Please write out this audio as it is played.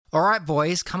All right,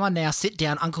 boys, come on now, sit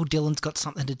down. Uncle Dylan's got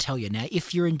something to tell you. Now,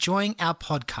 if you're enjoying our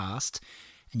podcast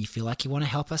and you feel like you want to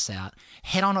help us out,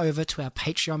 head on over to our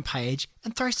Patreon page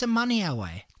and throw some money our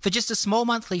way. For just a small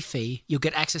monthly fee, you'll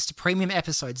get access to premium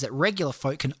episodes that regular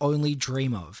folk can only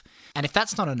dream of. And if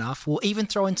that's not enough, we'll even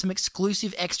throw in some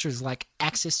exclusive extras like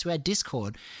access to our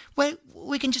Discord, where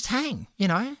we can just hang,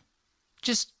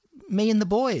 just me and the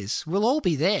boys. We'll all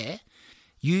be there.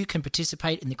 You can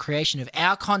participate in the creation of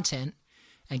our content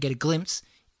and get a glimpse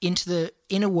into the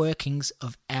inner workings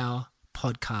of our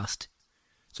podcast.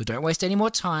 So don't waste any more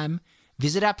time.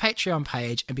 Visit our Patreon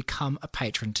page and become a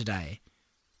patron today.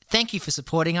 Thank you for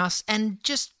supporting us and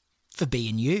just for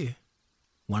being you,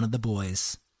 one of the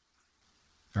boys.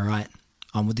 All right,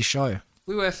 on with the show.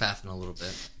 We were faffing a little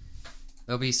bit.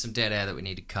 There'll be some dead air that we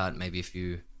need to cut, maybe a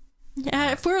few.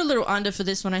 Yeah, if we're a little under for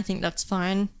this one, I think that's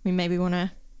fine. We maybe want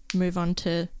to move on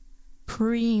to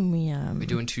premium. We're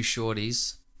doing 2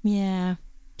 shorties. Yeah,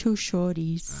 2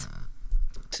 shorties.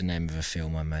 It's the name of a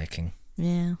film I'm making.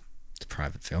 Yeah. It's a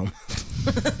private film.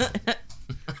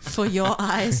 For your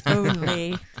eyes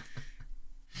only.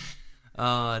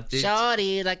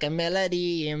 Shorty like a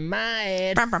melody in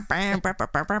my head.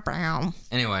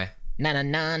 Anyway. Na na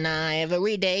na na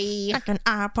every day. Like an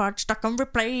iPod stuck on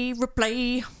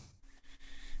replay.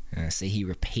 See, he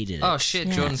repeated it. Oh shit,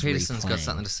 Yeah. Jordan It's Peterson's got replaying.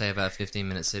 something to say about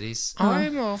 15-minute cities.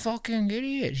 I'm a fucking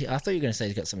idiot. I thought you were going to say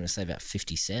he's got something to say about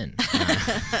 50 Cent.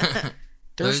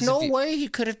 There's Those no of you- way he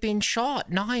could have been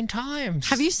shot 9 times.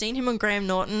 Have you seen him on Graham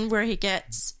Norton where he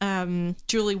gets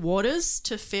Julie Waters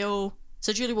to fill...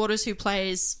 So Julie Waters, who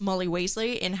plays Molly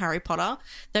Weasley in Harry Potter,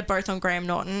 they're both on Graham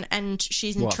Norton, and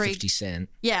she's What, intrigued... 50 Cent?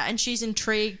 Yeah, and she's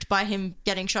intrigued by him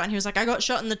getting shot, and he was like, I got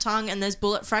shot in the tongue and there's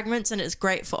bullet fragments and it's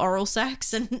great for oral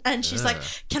sex. And she's like,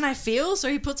 can I feel? So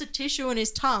he puts a tissue in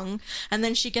his tongue and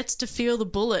then she gets to feel the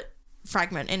bullet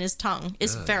fragment in his tongue.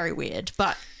 It's very weird,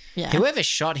 but yeah. Whoever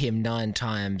shot him 9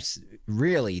 times,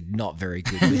 really not very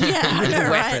good with, Yeah, with I know, a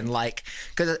weapon. right? Like,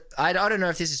 because I don't know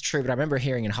if this is true, but I remember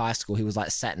hearing in high school he was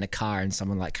like sat in a car and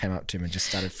someone like came up to him and just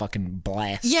started fucking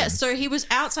blasting. Yeah, so he was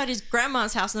outside his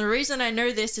grandma's house, and the reason I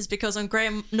know this is because on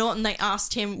Graham Norton they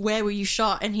asked him, where were you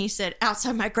shot? And he said,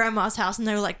 outside my grandma's house. And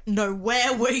they were like, no,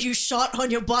 where were you shot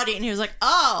on your body? And he was like,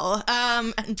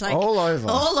 and like, All over.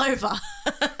 All over.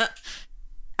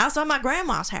 Outside my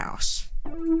grandma's house.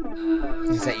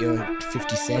 Is that your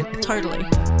 50 Cent? Totally.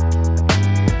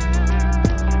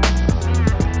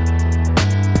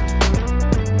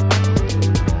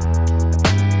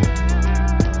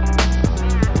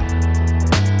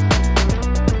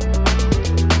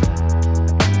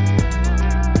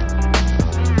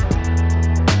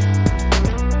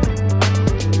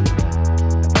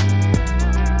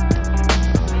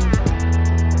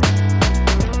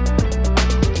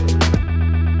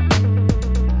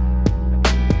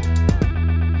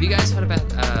 Have you guys heard about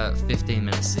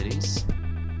 15-minute cities?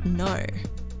 No.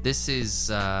 This is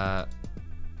so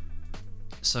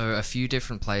a few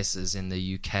different places in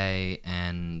the UK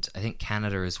and I think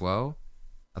Canada as well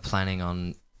are planning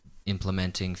on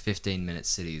implementing 15-minute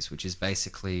cities, which is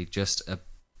basically just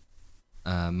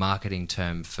a marketing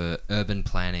term for urban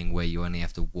planning where you only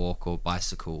have to walk or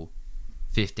bicycle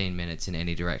 15 minutes in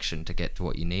any direction to get to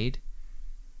what you need.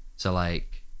 So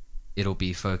like it'll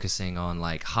be focusing on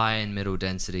like high and middle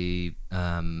density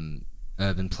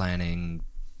urban planning,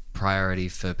 priority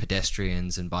for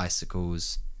pedestrians and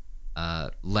bicycles,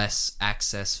 less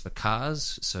access for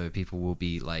cars, so people will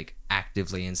be like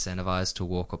actively incentivized to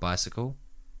walk or bicycle,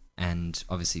 and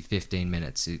obviously 15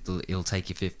 minutes, it'll take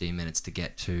you 15 minutes to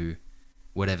get to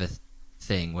whatever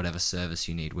whatever service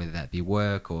you need, whether that be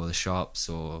work or the shops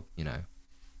or you know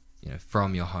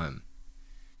from your home.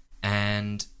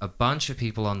 And a bunch of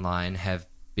people online have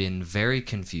been very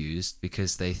confused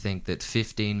because they think that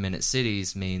 15-minute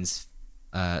cities means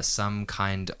some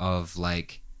kind of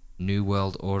like New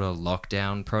World Order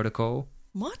lockdown protocol.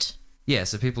 What? Yeah,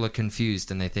 so people are confused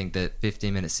and they think that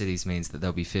 15-minute cities means that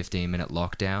there'll be 15-minute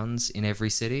lockdowns in every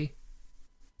city,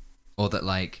 or that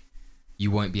like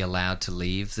you won't be allowed to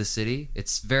leave the city.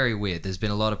 It's very weird. There's been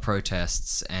a lot of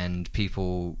protests and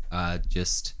people are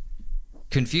just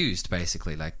confused,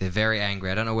 basically. Like they're very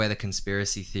angry. I don't know where the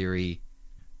conspiracy theory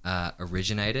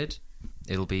originated.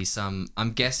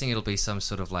 I'm guessing it'll be some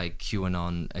sort of like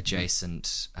QAnon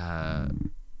adjacent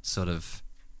sort of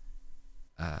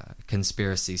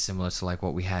conspiracy similar to like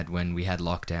what we had when we had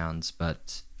lockdowns.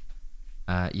 But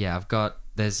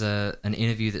there's an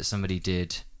interview that somebody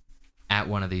did at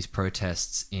one of these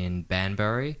protests in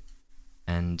Banbury,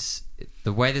 and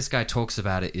the way this guy talks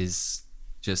about it is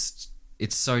just,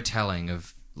 it's so telling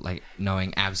of like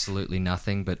knowing absolutely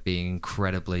nothing but being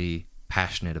incredibly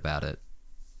passionate about it.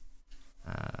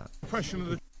 suppression of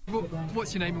the...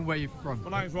 What's your name and where you're from?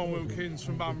 My name's Ron Wilkins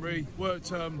from Banbury.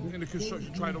 Worked in the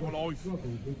construction trade all my life.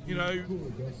 You know,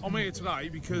 I'm here today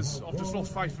because I've just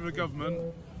lost faith in the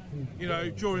government. You know,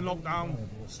 during lockdown,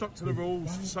 stuck to the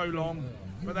rules for so long.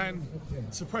 But then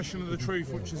suppression of the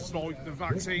truth, which is like the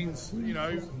vaccines, you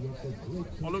know.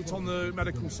 I looked on the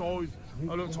medical side,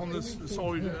 I looked on the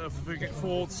side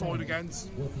for the side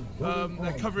against.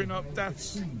 They're covering up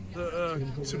deaths that are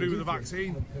to do with the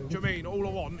vaccine. Do you know what I mean? All I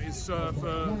want is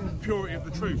for purity of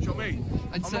the truth. Do you know what I mean?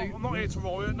 And I'm not here to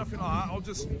riot, nothing like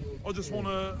that. I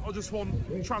just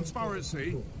want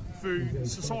transparency through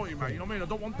society, mate. You know what I mean? I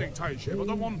don't want dictatorship. I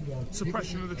don't want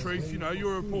suppression of the truth. You know,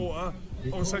 you're a reporter.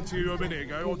 I said to you a minute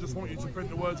ago, I just want you to print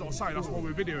the words I say. That's why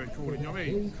we're video recording, you know what I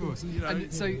mean? Of course. You know?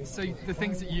 And so the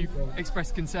things that you've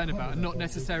expressed concern about are not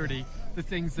necessarily the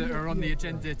things that are on the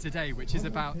agenda today, which is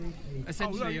about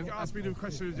essentially... ask me the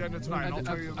question of the agenda today, and I'll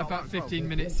tell you about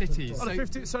 15-minute cities. So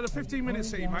the 15-minute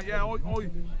city, mate, yeah, I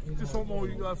just what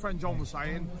my friend John was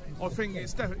saying, I think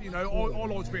it's definitely, you know, I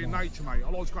like to be in nature, mate. I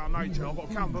like to go out in nature. I've got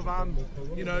a camper van,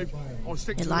 you know, I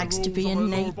stick to the rules. He likes to be in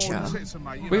nature. Citizen,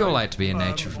 mate, we all like to be in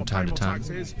nature from time to time.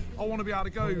 Taxes. I want to be able to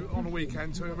go on a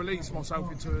weekend to release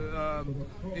myself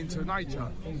into nature.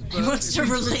 He wants to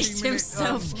release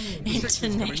himself into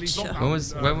nature.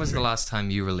 When was the last time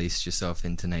you released yourself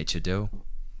into nature, Dill?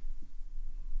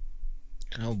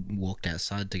 I walked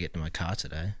outside to get to my car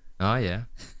today. Oh, yeah.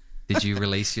 Did you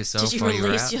release yourself Did you while you were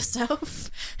release out? yourself?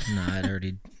 No, I'd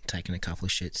already taken a couple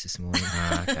of shits this morning.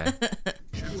 Ah, okay.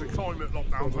 It's a climate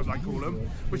lockdown, as they call them,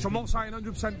 which I'm not saying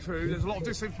 100% true. There's a lot of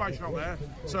disinformation out there,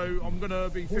 so I'm going to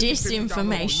be...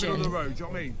 Disinformation. Down the road, do you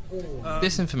know what I mean?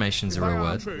 Disinformation's a real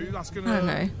word. True, that's I don't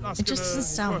know. It just doesn't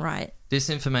sound right.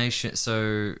 Disinformation,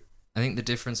 so I think the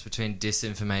difference between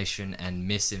disinformation and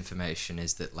misinformation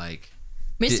is that, like...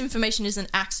 Misinformation is an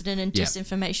accident and Yeah.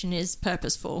 disinformation is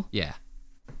purposeful. Yeah.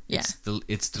 Yeah.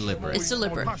 It's deliberate. It's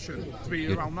deliberate. My passion to be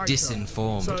You're around nature.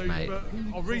 disinformed, mate. But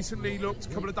I recently looked a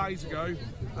couple of days ago,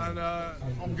 and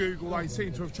on Google they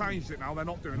seem to have changed it now. They're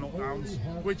not doing lockdowns,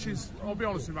 which is, I'll be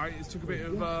honest with you, mate, it's took a bit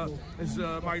of, it's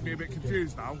made me a bit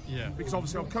confused now. Yeah. Because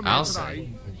obviously I've come here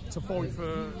today to fight for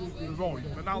the right,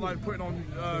 but now they're putting on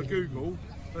Google.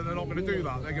 Then they're not going to do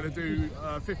that. They're going to do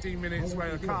 15 minutes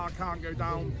where a car can't go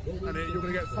down, and you're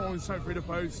going to get fines sent through the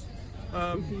post.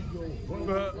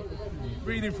 But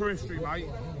reading through history, mate,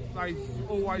 they've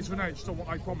always reneged on what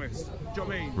they promised. Do you know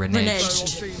what I mean? Reneged. So I've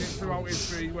seen it throughout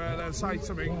history where they'll say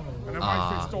something and then wait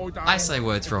for it to die down. I say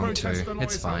words wrong too. Protest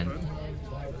It's fine.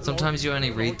 Sometimes you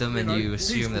only read them and you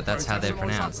assume that that's how they're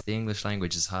pronounced. The English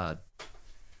language is hard.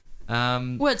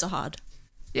 Words are hard.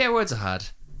 Yeah, words are hard.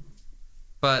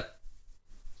 But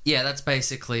yeah, that's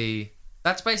basically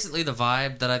the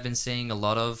vibe that I've been seeing a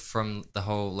lot of from the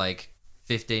whole like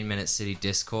 15-minute city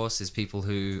discourse is people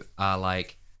who are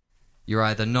like, you're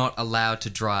either not allowed to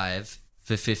drive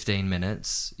for 15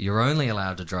 minutes, you're only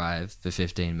allowed to drive for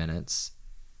 15 minutes,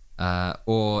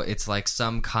 or it's like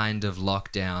some kind of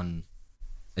lockdown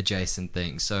adjacent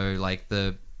thing. So like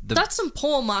the That's some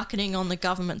poor marketing on the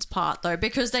government's part though,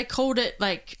 because they called it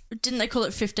like, didn't they call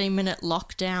it 15-minute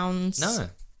lockdowns? No.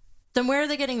 Then where are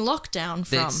they getting lockdown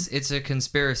from? It's a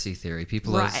conspiracy theory.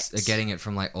 People are getting it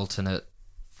from like alternate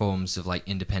forms of like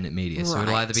independent media. So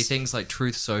it'll either be things like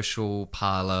Truth Social,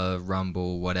 Parler,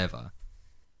 Rumble, whatever.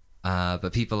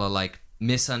 But people are like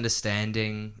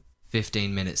misunderstanding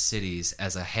 15-minute cities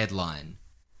as a headline.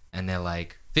 And they're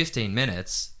like, 15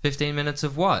 minutes? 15 minutes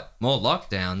of what? More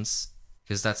lockdowns?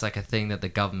 Because that's like a thing that the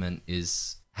government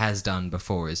has done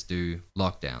before, is do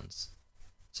lockdowns.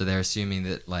 So they're assuming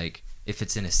that like if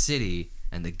it's in a city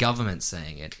and the government's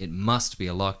saying it, it must be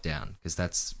a lockdown, because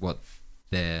that's what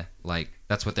they're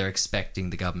expecting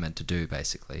the government to do,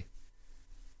 basically.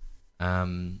 But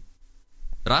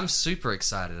I'm super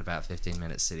excited about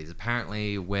 15-minute cities.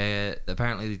 Apparently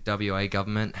the WA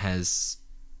government has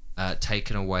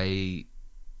taken away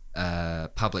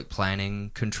public planning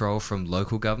control from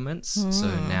local governments. So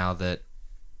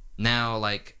now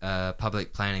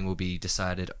public planning will be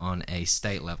decided on a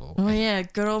state level. Oh yeah,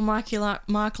 good old Mark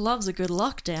loves a good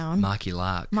lockdown. Marky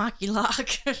Lark.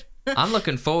 I'm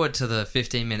looking forward to the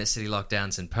 15-minute city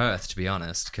lockdowns in Perth, to be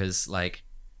honest, because like,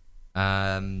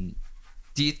 do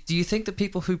you think the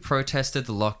people who protested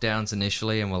the lockdowns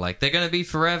initially and were like, they're going to be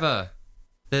forever,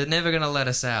 they're never going to let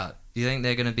us out? Do you think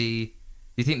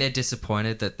they're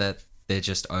disappointed that they're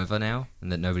just over now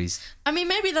and that nobody's... I mean,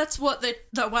 maybe that's why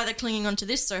they're clinging onto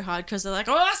this so hard, because they're like,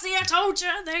 oh, see, I told you,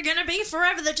 they're going to be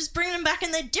forever. They're just bringing them back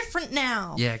and they're different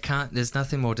now. Yeah, there's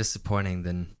nothing more disappointing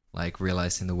than like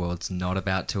realizing the world's not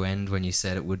about to end when you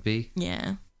said it would be.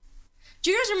 Yeah. Do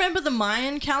you guys remember the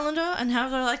Mayan calendar and how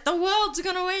they're like, the world's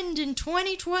going to end in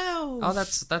 2012? Oh,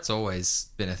 that's always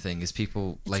been a thing, is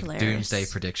people like hilarious. doomsday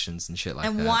predictions and shit like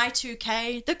and that.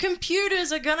 Y2K, the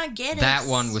computers are going to get us. That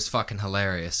one was fucking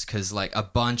hilarious because like a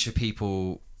bunch of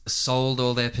people sold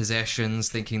all their possessions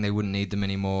thinking they wouldn't need them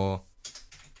anymore,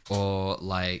 or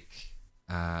like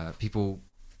people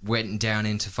went down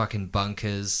into fucking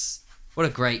bunkers. What a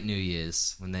great New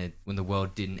Year's when the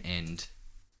world didn't end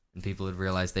and people had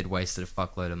realized they'd wasted a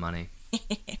fuckload of money.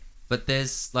 But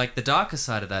there's like the darker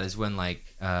side of that is when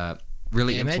like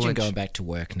really Imagine going back to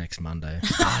work next Monday.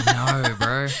 I know,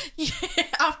 bro. Yeah,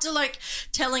 after like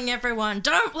telling everyone,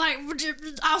 don't like,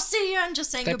 I'll see you, and just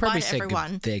saying goodbye to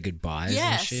everyone. Their goodbyes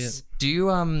Yes. and shit. Do you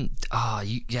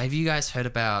have you guys heard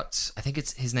about, I think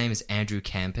his name is Andrew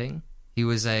Camping. He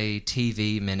was a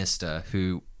TV minister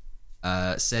who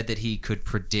said that he could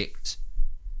predict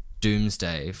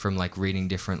doomsday from like reading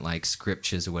different like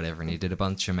scriptures or whatever, and he did a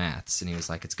bunch of maths and he was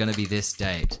like, it's going to be this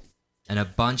date, and a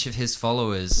bunch of his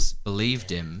followers believed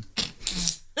him.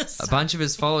 A bunch of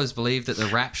his followers believed that the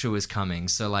rapture was coming,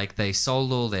 so like they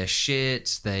sold all their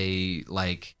shit, they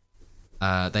like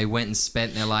they went and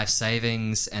spent their life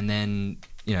savings, and then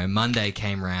Monday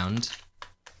came round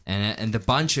and a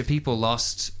bunch of people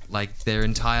lost like their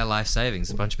entire life savings.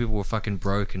 A bunch of people were fucking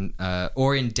broke and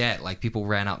or in debt. Like people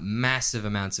ran up massive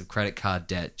amounts of credit card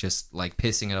debt, just like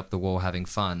pissing it up the wall, having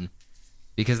fun,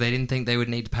 because they didn't think they would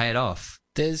need to pay it off.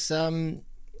 There's I'm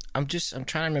trying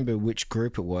to remember which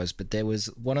group it was, but there was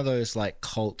one of those like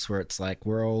cults where it's like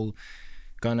we're all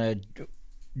gonna,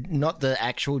 not the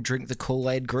actual drink the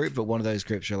Kool-Aid group, but one of those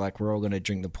groups where like we're all gonna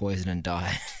drink the poison and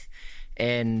die.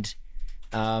 And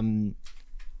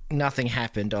nothing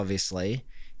happened, obviously,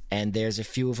 and there's a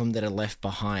few of them that are left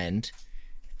behind,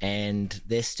 and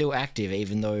they're still active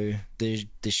even though the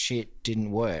shit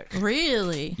didn't work.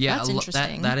 Really? Yeah, That's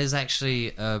interesting. That is actually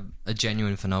a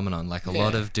genuine phenomenon. Like a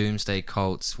lot of doomsday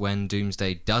cults, when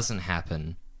doomsday doesn't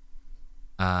happen,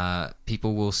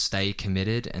 people will stay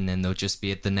committed, and then they'll just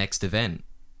be at the next event.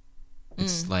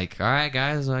 It's like, all right,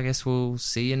 guys, I guess we'll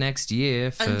see you next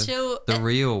year for the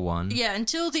real one. Yeah,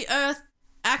 until the Earth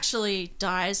actually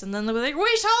dies, and then they'll be like,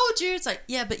 we told you. It's like,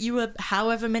 yeah, but you were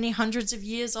however many hundreds of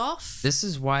years off. This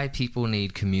is why people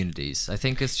need communities. I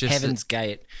think it's just Heaven's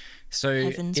Gate.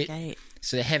 So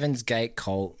the Heaven's Gate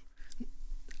cult,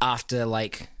 after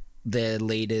like their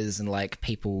leaders and like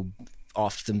people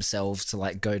offed themselves to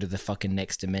like go to the fucking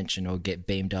next dimension or get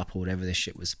beamed up or whatever this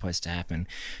shit was supposed to happen,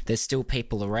 there's still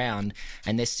people around,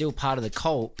 and they're still part of the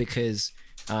cult because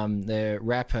the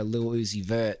rapper Lil Uzi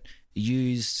Vert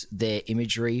used their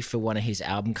imagery for one of his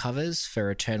album covers for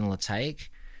Eternal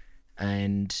Take,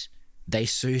 and they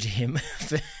sued him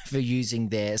for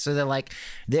using so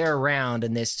they're around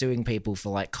and they're suing people for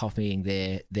like copying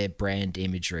their brand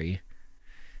imagery.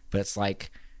 But it's like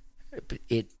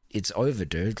it's over,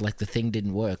 dude. Like the thing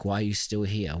didn't work. Why are you still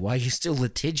here? Why are you still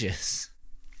litigious?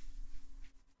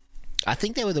 I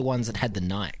think they were the ones that had the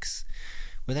Nikes.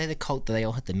 Were they the cult that they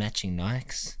all had the matching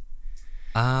Nikes?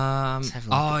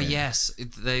 Yes,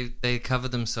 they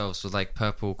covered themselves with like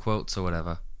purple quilts or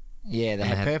whatever. Yeah, they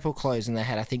had purple clothes, and they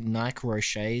had, I think, Nike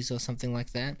Rochers or something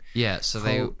like that. Yeah,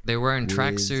 so they were in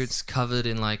tracksuits covered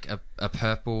in like a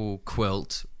purple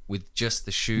quilt with just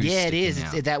the shoes. Yeah, it is.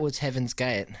 out. That was Heaven's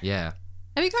Gate. Yeah.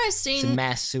 Have you guys seen... It's a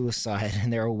mass suicide,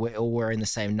 and they're all wearing the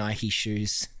same Nike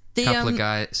shoes. Couple of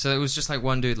guys. So it was just like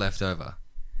one dude left over.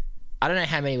 I don't know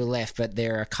how many were left, but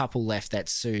there are a couple left that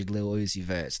sued Lil Uzi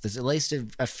Vert. There's at least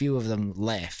a few of them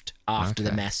left after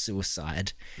the mass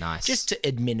suicide. Nice. Just to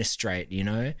administrate,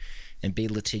 and be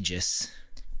litigious.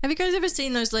 Have you guys ever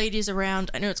seen those ladies around?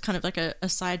 I know it's kind of like a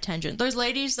side tangent. Those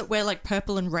ladies that wear like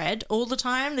purple and red all the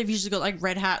time. They've usually got like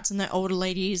red hats, and they're older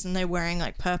ladies, and they're wearing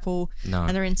like purple. No.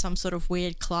 And they're in some sort of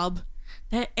weird club.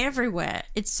 They're everywhere.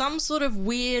 It's some sort of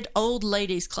weird old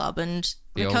ladies club, and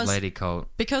old lady cult.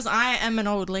 Because I am an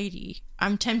old lady,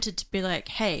 I'm tempted to be like,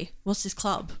 hey, what's this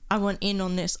club? I want in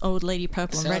on this old lady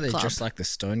purple and red they're club. Just like the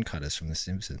Stonecutters from The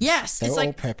Simpsons. Yes, they're it's all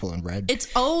like purple and red. It's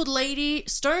old lady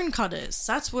stonecutters.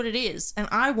 That's what it is, and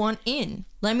I want in.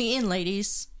 Let me in,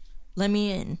 ladies. Let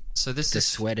me in. So this is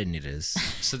sweater knitters.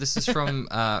 So this is from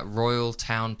Royal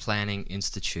Town Planning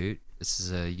Institute. This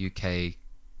is a UK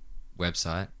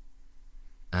website.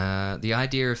 The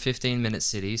idea of 15-minute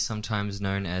cities, sometimes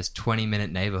known as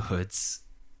 20-minute neighborhoods,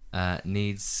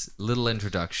 needs little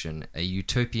introduction. A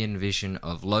utopian vision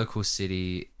of local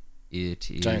city.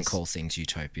 It is... Don't call things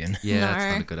utopian. Yeah, No.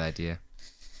 that's not a good idea.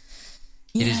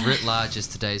 Yeah. It is writ large as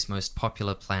today's most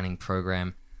popular planning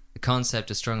program. The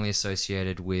concept is strongly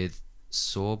associated with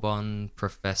Sorbonne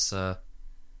professor...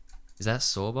 Is that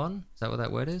Sorbonne? Is that what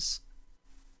that word is?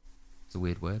 It's a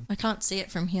weird word. I can't see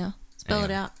it from here. Spell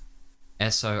it out.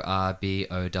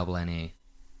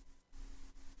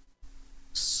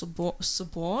 Sorbonne.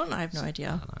 Sorbonne? I have no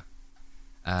idea.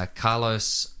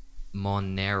 Carlos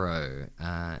Monero,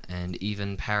 and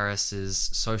even Paris's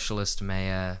socialist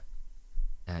mayor.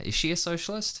 Is she a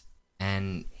socialist?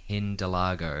 And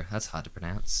Hidalgo. That's hard to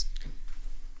pronounce.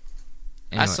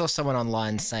 Anyway. I saw someone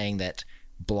online saying that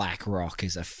BlackRock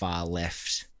is a far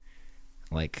left,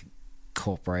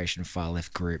 corporation, far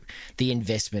left group. The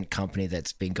investment company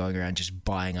that's been going around just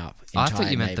buying up. I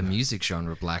thought you meant the music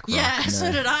genre BlackRock. Yeah,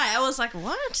 so did I. I was like,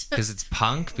 what? Because it's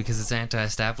punk, because it's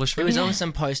anti-establishment. There was also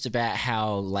some post about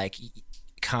how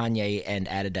Kanye and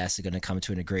Adidas are going to come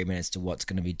to an agreement as to what's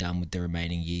going to be done with the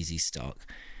remaining Yeezy stock.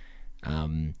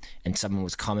 And someone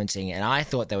was commenting, and I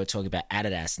thought they were talking about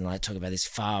Adidas, and talking about this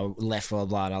far left, blah,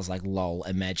 blah, and I was like, lol,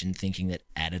 imagine thinking that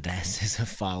Adidas is a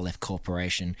far left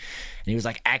corporation. And he was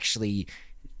like, actually,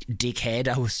 dickhead,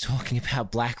 I was talking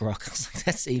about BlackRock. I was like,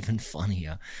 that's even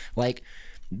funnier.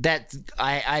 That,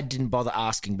 I didn't bother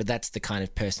asking, but that's the kind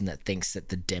of person that thinks that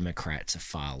the Democrats are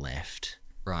far left.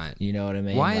 Right. You know what I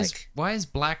mean? Why is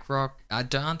BlackRock...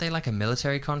 aren't they like a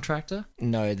military contractor?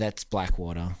 No, that's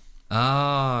Blackwater.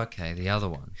 Oh, okay. The other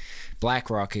one.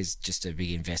 BlackRock is just a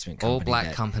big investment company. All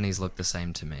black companies look the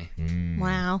same to me.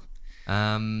 Wow.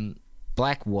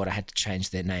 Blackwater had to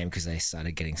change their name because they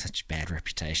started getting such a bad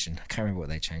reputation. I can't remember what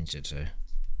they changed it to.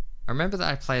 I remember that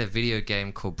I played a video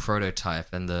game called Prototype,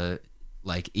 and the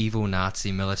evil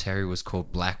Nazi military was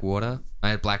called Blackwater.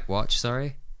 Blackwatch,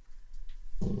 sorry.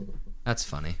 That's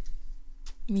funny.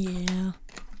 Yeah.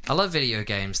 I love video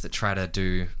games that try to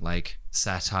do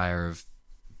satire of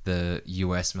the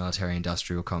US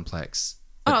military-industrial complex.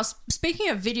 Oh, speaking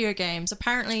of video games,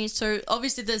 apparently, so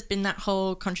obviously there's been that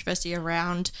whole controversy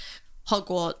around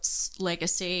Hogwarts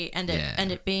Legacy and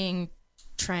it being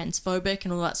transphobic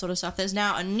and all that sort of stuff. There's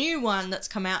now a new one that's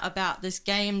come out about this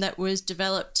game that was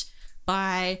developed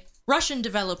by Russian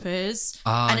developers,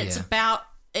 and it's about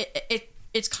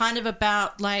it's kind of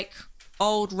about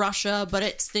old Russia, but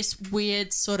it's this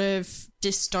weird sort of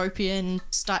dystopian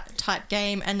type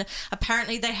game, and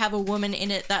apparently they have a woman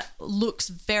in it that looks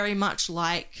very much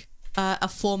like a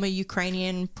former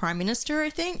Ukrainian prime minister, I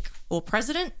think, or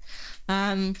president.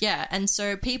 And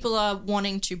so people are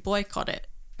wanting to boycott it,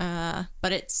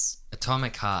 but it's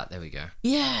Atomic Heart. There we go.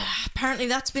 Yeah, apparently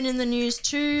that's been in the news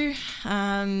too.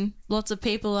 Lots of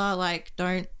people are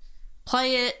don't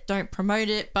play it, don't promote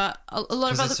it, but a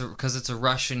lot of other... Because it's a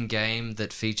Russian game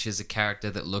that features a character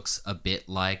that looks a bit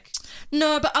like...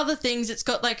 No, but other things, it's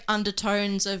got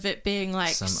undertones of it being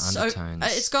Some undertones.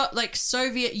 It's got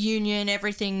Soviet Union,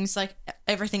 everything's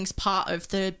part of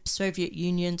the Soviet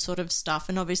Union sort of stuff,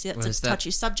 and obviously that's a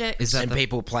touchy subject.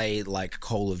 People play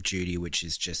Call of Duty, which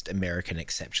is just American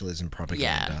exceptionalism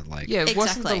propaganda. Exactly.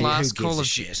 Wasn't the last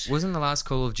Wasn't the last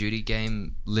Call of Duty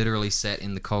game literally set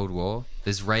in the Cold War?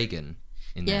 There's Reagan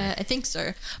in there. Yeah, I think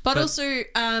so. But also,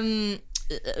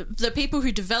 the people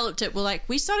who developed it were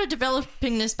we started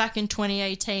developing this back in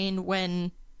 2018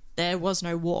 when there was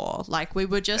no war. We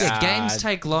were just... games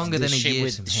take longer than a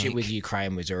year to make. Shit with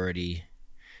Ukraine was already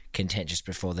contentious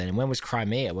before then. And when was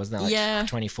Crimea? Wasn't that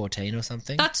 2014 or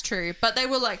something? That's true. But they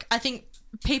were I think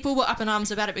people were up in arms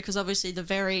about it because obviously the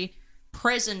very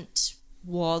present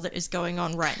war that is going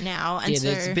on right now. And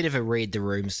there's a bit of a read the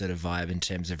room sort of vibe in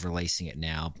terms of releasing it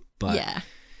now. But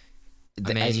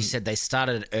as you said, they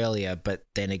started it earlier, but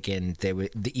then again,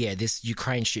 this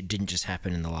Ukraine shit didn't just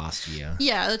happen in the last year.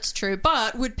 Yeah, that's true.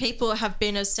 But would people have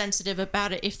been as sensitive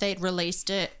about it if they'd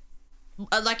released it?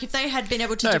 If they had been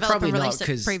able to develop and release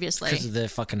it previously? Because of the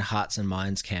fucking Hearts and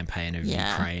Minds campaign of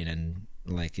Ukraine, and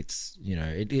it's,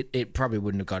 it probably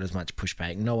wouldn't have got as much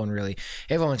pushback. No one really,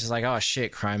 everyone was just oh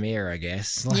shit, Crimea, I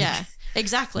guess. Yeah,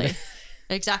 exactly.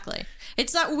 Exactly.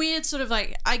 It's that weird sort of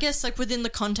I guess within the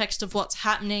context of what's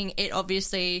happening, it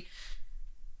obviously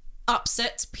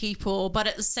upsets people, but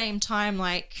at the same time,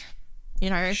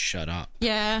 shut up.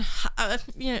 Yeah.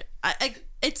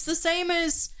 It's the same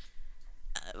as,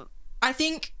 I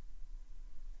think,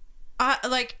 I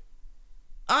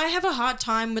have a hard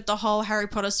time with the whole Harry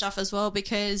Potter stuff as well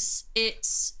because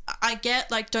I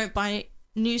get don't buy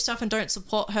new stuff and don't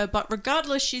support her, but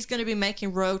regardless, she's going to be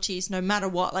making royalties no matter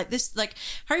what.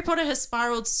 Harry Potter has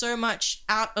spiraled so much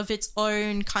out of its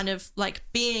own kind of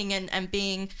being and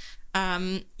being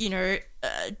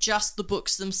just the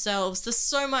books themselves. There's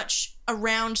so much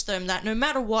around them that no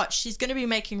matter what, she's going to be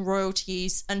making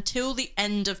royalties until the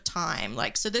end of time.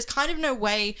 So there's kind of no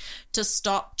way to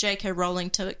stop J.K.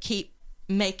 Rowling to keep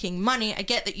making money. I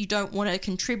get that you don't want to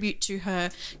contribute to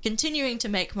her continuing to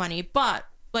make money, but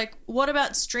like, what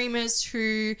about streamers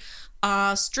who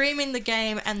are streaming the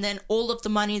game and then all of the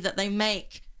money that they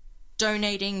make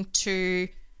donating to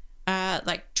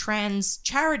like trans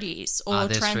charities or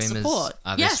trans support?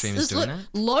 Are there streamers doing that?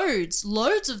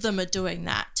 Loads of them are doing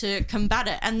that to combat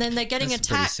it, and then they're getting That's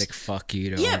attacked. Pretty sick. Fuck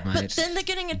you, to Yeah, old but mate. then they're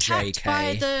getting attacked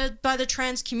by the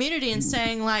trans community and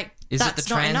saying like, Is that's it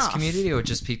the not trans enough. community or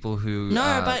just people who?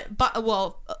 No, but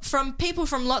well, from people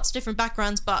from lots of different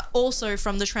backgrounds, but also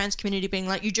from the trans community being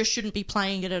like, you just shouldn't be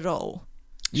playing it at all.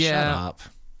 Yeah, Shut up.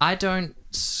 I don't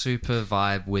super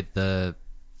vibe with the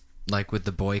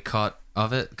boycott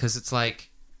of it, because it's like,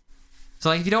 so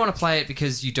like if you don't want to play it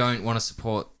because you don't want to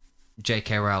support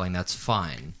J.K. Rowling, that's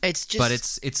fine. It's just, but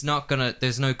it's not gonna.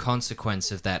 There's no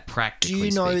consequence of that practically. do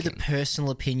you know speaking. the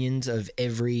personal opinions of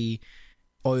every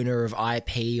owner of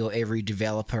IP or every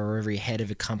developer or every head of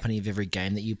a company of every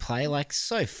game that you play? Like,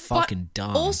 so fucking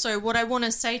dumb. Also, what I want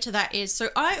to say to that is, so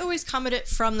I always come at it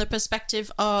from the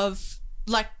perspective of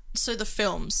like, so the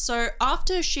films. So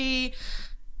after she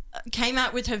came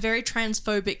out with her very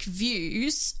transphobic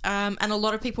views, and a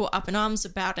lot of people were up in arms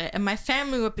about it, and my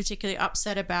family were particularly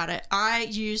upset about it. I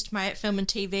used my film and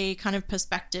TV kind of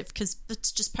perspective because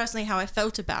that's just personally how I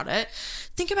felt about it.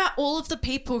 Think about all of the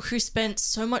people who spent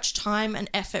so much time and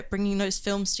effort bringing those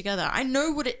films together. I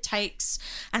know what it takes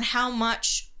and how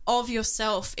much of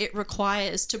yourself it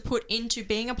requires to put into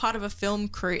being a part of a film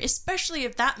crew, especially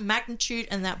of that magnitude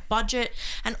and that budget,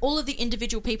 and all of the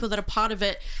individual people that are part of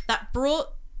it that brought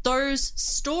those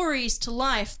stories to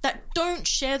life that don't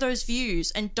share those views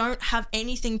and don't have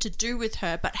anything to do with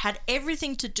her, but had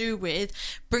everything to do with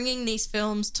bringing these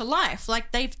films to life.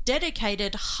 Like, they've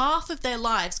dedicated half of their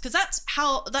lives, because that's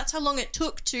how long it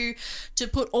took to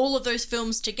put all of those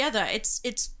films together.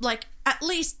 It's like at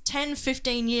least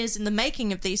 10-15 years in the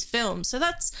making of these films. So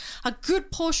that's a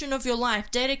good portion of your life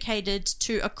dedicated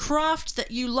to a craft that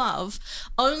you love,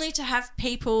 only to have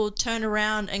people turn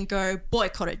around and go,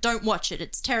 boycott it, don't watch it,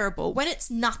 it's terrible, when it's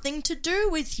nothing to do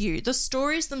with you. The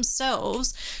stories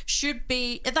themselves should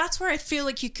be, that's where I feel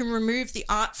like you can remove the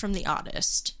art from the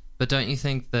artist. But don't you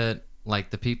think that,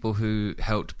 like, the people who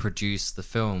helped produce the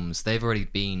films, they've already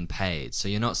been paid, so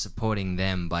you're not supporting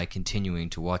them by continuing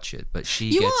to watch it, but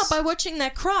You are, by watching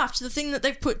their craft, the thing that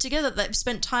they've put together, that they've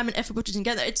spent time and effort putting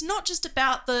together. It's not just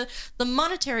about the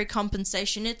monetary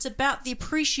compensation, it's about the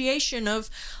appreciation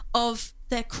of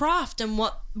their craft and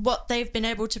what they've been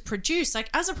able to produce. Like,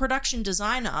 as a production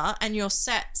designer, and your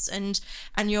sets and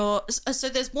your, so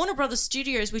there's Warner Brothers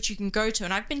Studios, which you can go to,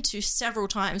 and I've been to several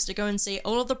times to go and see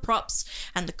all of the props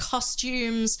and the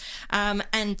costumes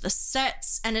and the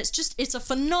sets, and it's a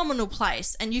phenomenal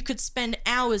place, and you could spend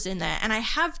hours in there, and I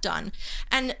have done.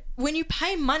 And when you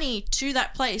pay money to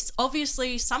that place,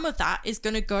 obviously some of that is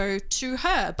going to go to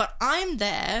her, but I'm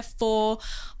there for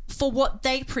what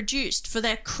they produced, for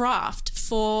their craft,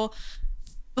 for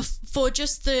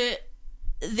just the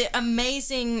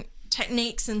amazing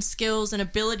techniques and skills and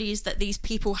abilities that these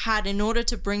people had in order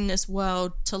to bring this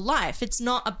world to life. It's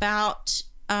not about...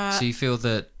 So you feel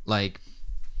that, like,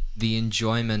 the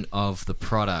enjoyment of the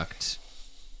product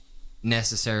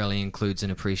necessarily includes an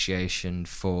appreciation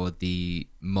for the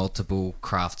multiple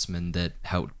craftsmen that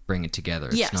helped bring it together.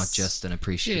 It's Yes. not just an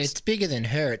appreciation. Yeah, it's bigger than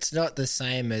her. It's not the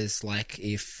same as, like,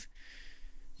 if,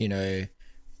 you know,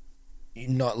 you're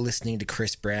not listening to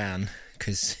Chris Brown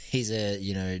because he's a,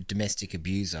 you know, domestic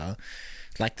abuser.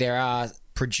 Like, there are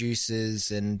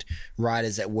producers and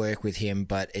writers that work with him,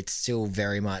 but it's still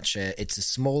very much it's a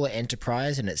smaller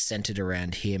enterprise, and it's centered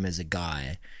around him as a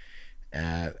guy.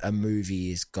 A movie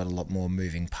has got a lot more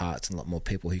moving parts and a lot more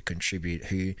people who contribute,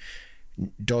 who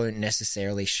don't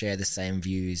necessarily share the same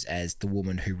views as the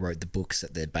woman who wrote the books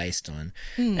that they're based on.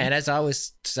 And as I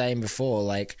was saying before,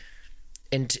 like,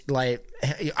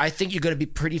 I think you're going to be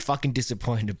pretty fucking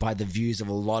disappointed by the views of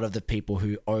a lot of the people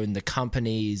who own the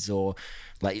companies, or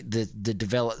like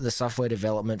the software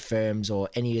development firms, or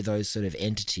any of those sort of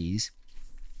entities.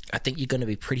 I think you're going to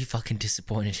be pretty fucking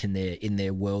disappointed in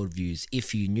their worldviews.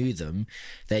 If you knew them,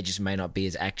 they just may not be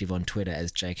as active on Twitter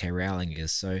as J.K. Rowling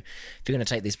is. So if you're going to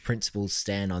take this principled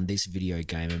stand on this video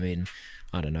game, I mean,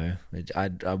 I don't know.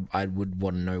 I would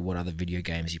want to know what other video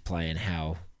games you play and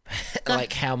how,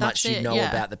 like, how much you know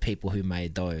about the people who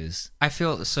made those. I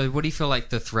feel so. What do you feel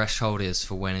like the threshold is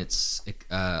for when it's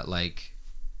like,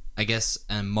 I guess,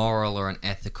 a moral or an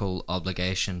ethical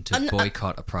obligation to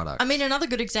boycott a product? I mean, another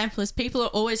good example is people are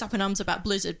always up in arms about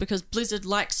Blizzard, because Blizzard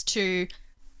likes to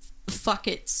fuck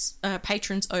its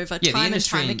patrons over time and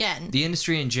time again. The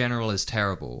industry in general is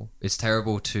terrible. It's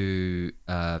terrible to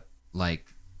like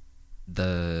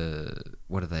the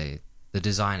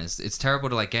designers. It's terrible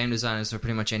to, like, game designers, or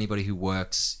pretty much anybody who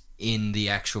works in the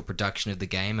actual production of the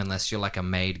game unless you're like a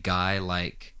made guy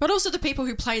like. But also the people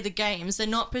who play the games, they're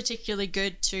not particularly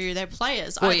good to their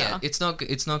players Well, either. yeah, it's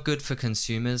not good for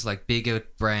consumers. Like bigger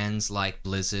brands like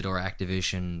Blizzard or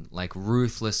Activision like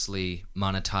ruthlessly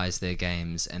monetize their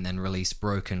games and then release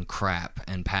broken crap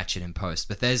and patch it in post.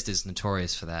 Bethesda's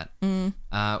notorious for that.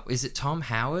 Is it Tom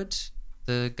Howard,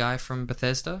 the guy from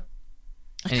Bethesda?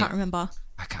 I can't remember.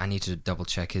 I need to double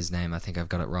check his name. I think I've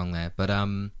got it wrong there. But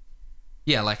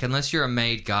yeah, like unless you're a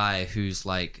made guy who's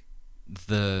like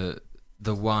the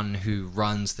one who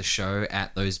runs the show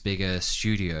at those bigger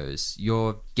studios,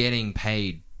 you're getting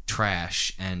paid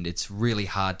trash, and it's really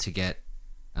hard to get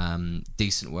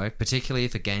decent work, particularly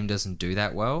if a game doesn't do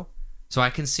that well. So I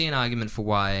can see an argument for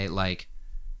why like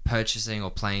purchasing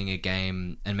or playing a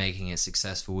game and making it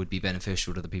successful would be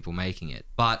beneficial to the people making it.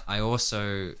 But I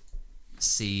also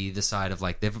see the side of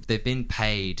like they've been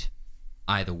paid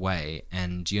either way,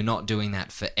 and you're not doing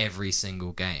that for every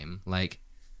single game. Like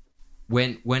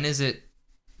when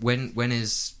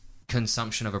is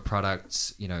consumption of a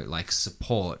product, you know, like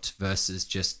support versus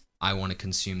just I want to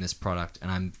consume this product and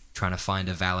I'm trying to find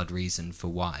a valid reason for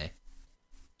why.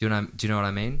 Do you know what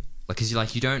I mean? Like,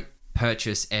 because you don't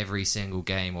purchase every single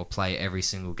game or play every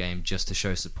single game just to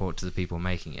show support to the people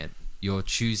making it. You're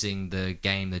choosing the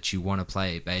game that you want to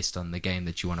play based on the game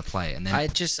that you want to play. And then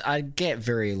I get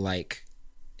very like,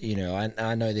 you know,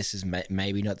 I know this is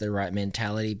maybe not the right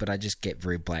mentality, but I just get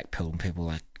very black pill when people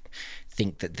like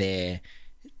think that their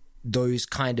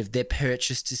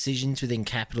purchase decisions within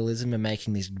capitalism are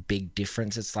making this big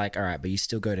difference. It's like, all right, but you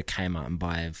still go to Kmart and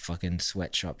buy fucking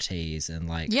sweatshop tees and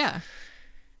like, Yeah.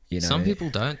 you know. Some people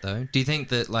don't though. Do you think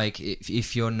that like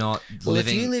if you're not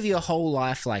living... if you live your whole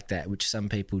life like that, which some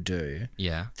people do,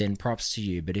 yeah, then props to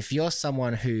you. But if you're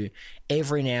someone who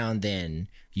every now and then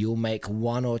you'll make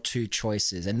one or two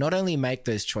choices, and not only make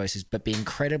those choices, but be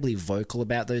incredibly vocal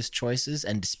about those choices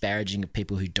and disparaging of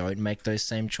people who don't make those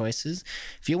same choices,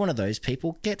 if you're one of those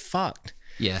people, get fucked.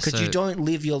 Yeah, because you don't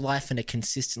live your life in a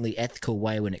consistently ethical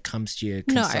way when it comes to your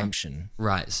consumption.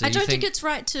 Right. So I don't think it's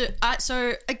right to...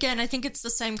 so, again, I think it's the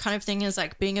same kind of thing as,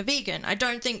 like, being a vegan. I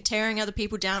don't think tearing other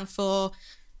people down for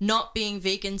not being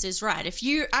vegans is right. If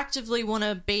you actively want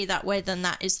to be that way, then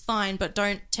that is fine, but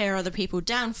don't tear other people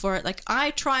down for it. Like,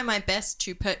 I try my best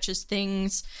to purchase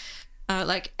things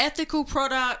like ethical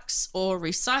products or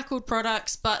recycled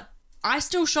products, but I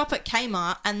still shop at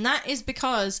Kmart, and that is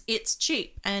because it's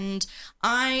cheap, and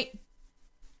I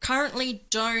currently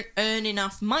don't earn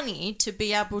enough money to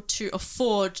be able to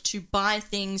afford to buy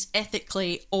things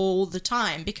ethically all the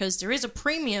time, because there is a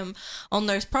premium on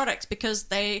those products because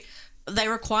they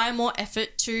require more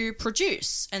effort to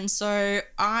produce. And so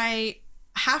I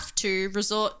have to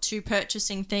resort to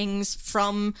purchasing things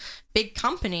from big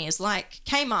companies like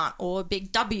Kmart or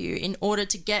Big W in order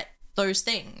to get those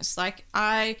things. Like,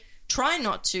 I try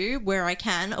not to, where I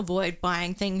can, avoid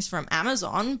buying things from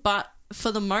Amazon, but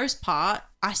for the most part,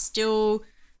 I still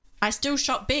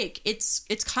shop big. It's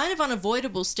kind of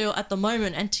unavoidable still at the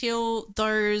moment until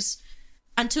those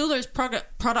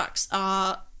products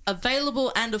are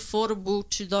available and affordable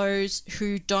to those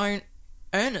who don't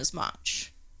earn as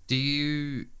much. Do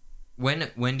you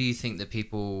when do you think that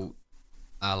people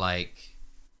are like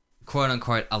quote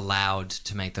unquote allowed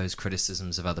to make those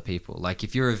criticisms of other people? Like,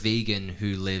 if you're a vegan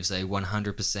who lives a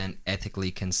 100%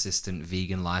 ethically consistent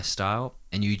vegan lifestyle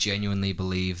and you genuinely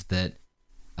believe that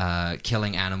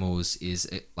killing animals is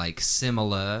like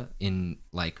similar in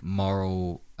like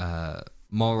moral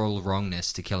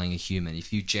wrongness to killing a human,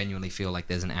 if you genuinely feel like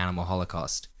there's an animal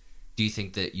holocaust, do you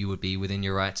think that you would be within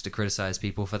your rights to criticize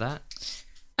people for that?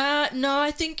 No,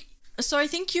 I think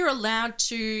you're allowed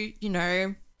to, you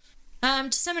know,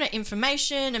 disseminate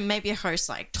information and maybe host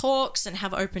like talks and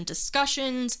have open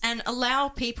discussions and allow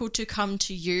people to come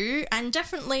to you and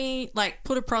definitely like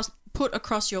put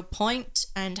across your point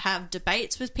and have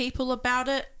debates with people about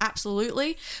it.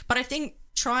 Absolutely. But I think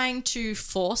trying to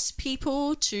force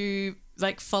people to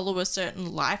like follow a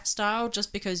certain lifestyle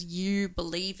just because you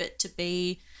believe it to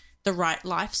be the right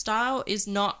lifestyle is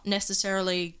not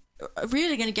necessarily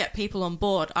really going to get people on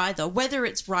board either, whether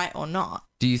it's right or not.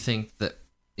 Do you think that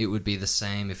it would be the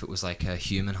same if it was like a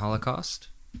human holocaust?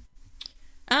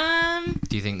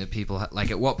 Do you think that people like,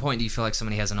 at what point do you feel like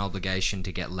somebody has an obligation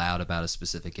to get loud about a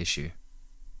specific issue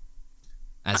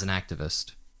as an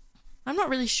activist? I'm not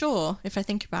really sure if I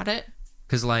think about it.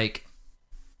 Because like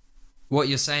what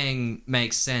you're saying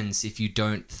makes sense if you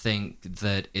don't think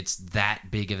that it's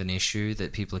that big of an issue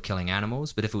that people are killing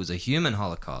animals. But if it was a human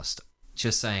holocaust,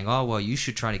 just saying, oh, well, you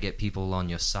should try to get people on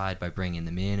your side by bringing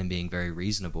them in and being very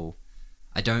reasonable,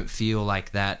 I don't feel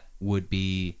like that would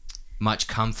be much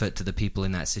comfort to the people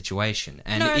in that situation.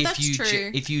 And No, if that's you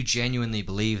true. if you genuinely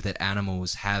believe that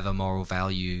animals have a moral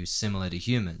value similar to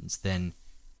humans, then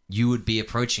you would be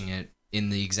approaching it in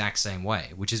the exact same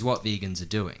way, which is what vegans are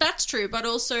doing. That's true, but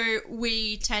also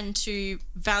we tend to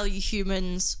value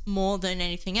humans more than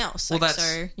anything else. Well, Like,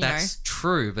 that's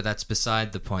true, but that's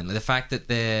beside the point. Like, the fact that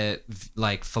their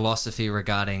like philosophy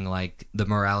regarding like the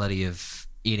morality of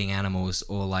eating animals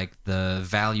or like the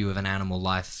value of an animal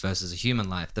life versus a human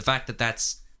life, the fact that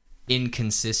that's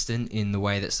inconsistent in the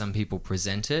way that some people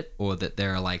present it, or that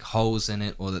there are like holes in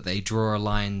it, or that they draw a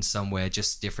line somewhere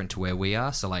just different to where we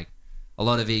are. So like a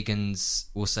lot of vegans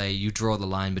will say you draw the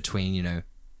line between, you know,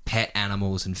 pet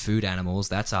animals and food animals.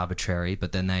 That's arbitrary.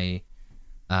 But then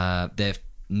they're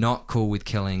not cool with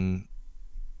killing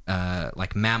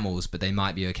like mammals, but they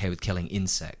might be okay with killing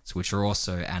insects, which are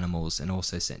also animals and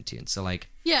also sentient. So like,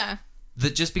 yeah.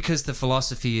 that just because the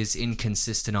philosophy is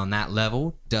inconsistent on that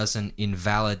level doesn't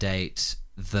invalidate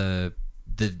the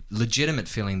legitimate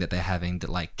feeling that they're having that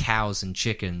like cows and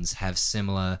chickens have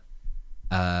similar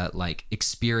like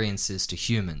experiences to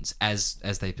humans as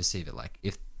they perceive it. Like,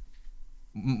 if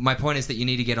my point is that you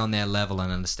need to get on their level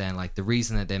and understand like the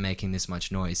reason that they're making this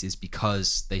much noise is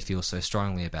because they feel so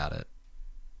strongly about it.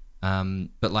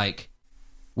 But like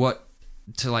what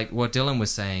Dylan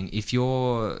was saying, if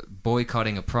you're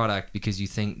boycotting a product because you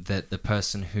think that the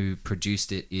person who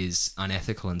produced it is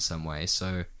unethical in some way,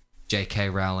 so J.K.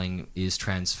 Rowling is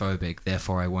transphobic,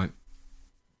 therefore I won't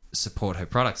support her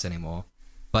products anymore,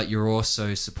 but you're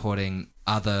also supporting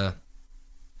other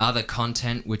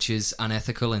content which is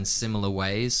unethical in similar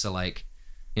ways. So like,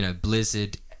 you know,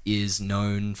 Blizzard is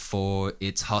known for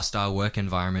its hostile work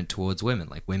environment towards women.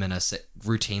 Like, women are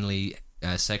routinely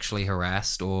sexually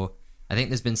harassed, or I think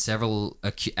there's been several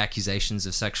accusations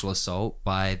of sexual assault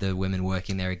by the women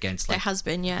working there against like... There has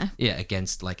been, yeah. Yeah,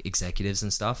 against like executives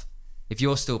and stuff. If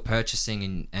you're still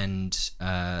purchasing and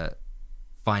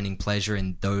finding pleasure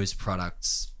in those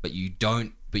products, but you're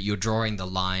drawing the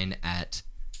line at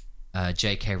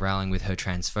J.K. Rowling with her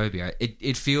transphobia,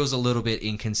 it feels a little bit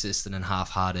inconsistent and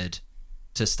half-hearted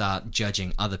to start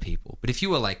judging other people. But if you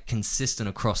were like consistent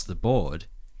across the board,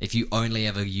 if you only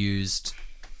ever used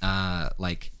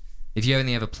if you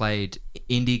only ever played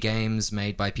indie games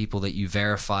made by people that you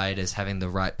verified as having the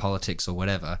right politics or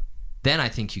whatever, then I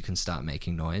think you can start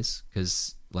making noise,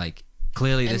 because like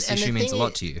clearly this issue means a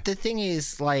lot to you. The thing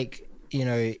is, like, you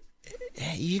know,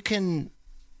 you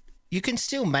can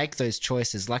still make those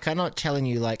choices. Like, I'm not telling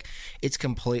you like it's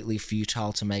completely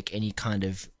futile to make any kind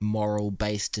of moral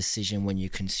based decision when you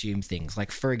consume things.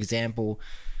 Like, for example,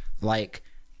 like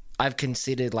I've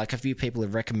considered, like, a few people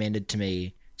have recommended to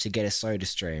me to get a soda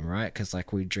stream, right? Because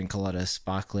like we drink a lot of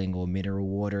sparkling or mineral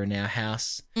water in our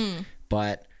house,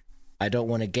 but I don't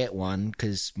want to get one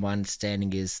because my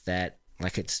understanding is that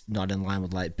like it's not in line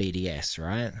with like BDS,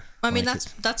 right? I mean, like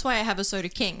that's why I have a Soda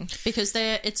King, because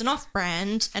it's an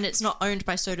off-brand and it's not owned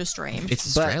by SodaStream.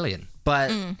 It's Australian.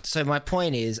 But so my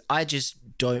point is, I just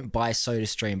don't buy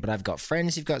SodaStream, but I've got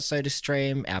friends who've got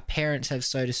SodaStream. Our parents have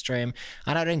SodaStream,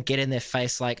 and I don't get in their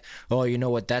face like, oh, you know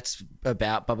what that's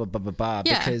about, blah blah blah blah blah,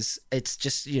 Yeah. because it's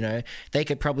just, you know, they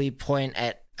could probably point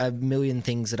at a million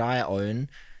things that I own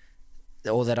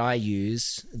or that I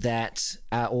use that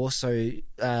are also, you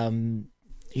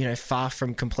know, far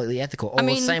from completely ethical.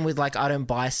 Or same with like, I don't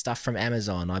buy stuff from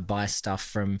Amazon. I buy stuff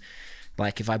from,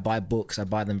 like, if I buy books, I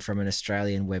buy them from an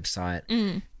Australian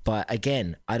website. But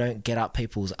again, I don't get up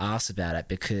people's arse about it,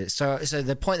 because so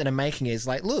the point that I'm making is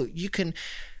like, look, you can,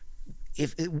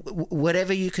 if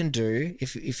whatever you can do,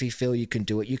 if you feel you can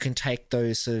do it, you can take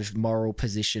those sort of moral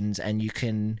positions and you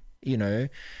can, you know,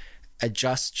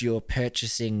 adjust your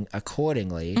purchasing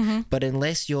accordingly. But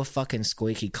unless you're fucking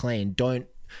squeaky clean, don't.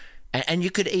 And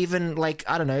you could even, like,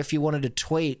 I don't know, if you wanted to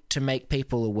tweet to make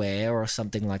people aware or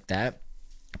something like that,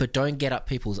 but don't get up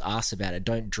people's ass about it.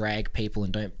 Don't drag people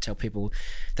and don't tell people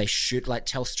they should, like,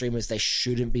 tell streamers they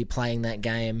shouldn't be playing that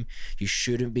game. You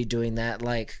shouldn't be doing that.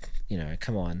 Like, you know,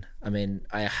 come on. I mean,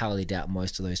 I highly doubt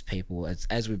most of those people,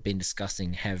 as we've been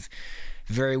discussing, have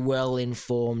very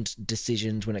well-informed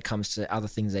decisions when it comes to other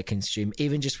things they consume,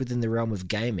 even just within the realm of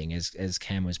gaming, as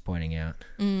Cam was pointing out.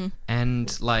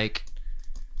 And, like,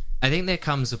 I think there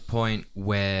comes a point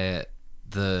where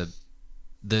the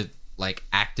like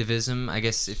activism, I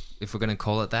guess if we're going to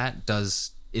call it that,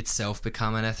 does itself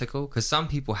become unethical, because some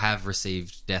people have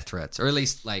received death threats, or at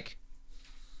least like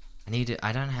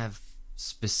I don't have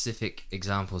specific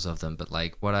examples of them, but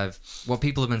like what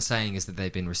people have been saying is that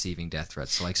they've been receiving death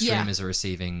threats. So like streamers are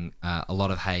receiving a lot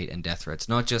of hate and death threats,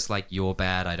 not just like you're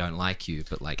bad, I don't like you,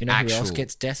 but like, you know, actual... who else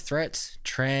gets death threats?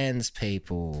 Trans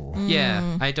people.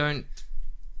 Yeah,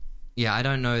 yeah, I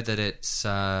don't know that it's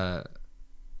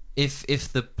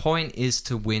if the point is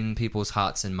to win people's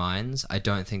hearts and minds, I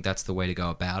don't think that's the way to go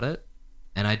about it.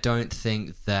 And I don't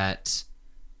think that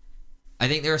I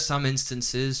think there are some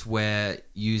instances where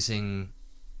using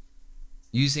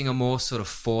a more sort of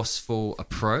forceful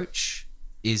approach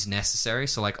is necessary.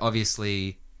 So like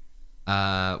obviously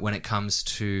when it comes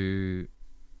to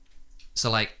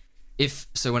when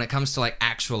it comes to like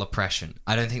actual oppression,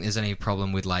 I don't think there's any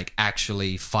problem with like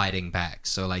actually fighting back.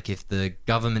 So like if the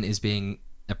government is being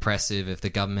oppressive, if the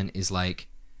government is like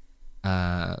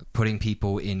putting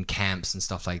people in camps and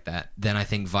stuff like that, then I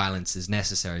think violence is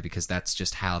necessary because that's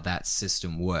just how that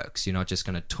system works. You're not just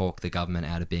going to talk the government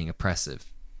out of being oppressive.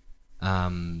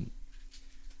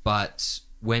 But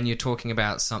when you're talking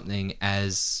about something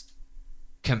as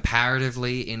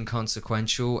comparatively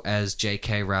inconsequential as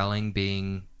J.K. Rowling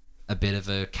being a bit of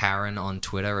a Karen on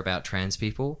Twitter about trans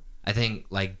people, I think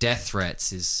like death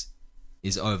threats is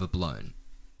overblown.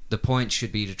 The point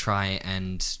should be to try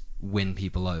and win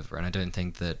people over, and I don't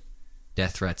think that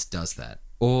death threats does that.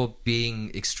 Or being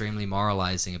extremely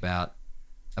moralizing about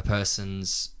a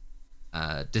person's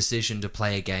decision to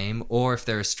play a game, or if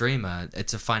they're a streamer,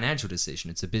 it's a financial decision.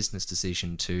 It's a business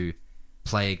decision to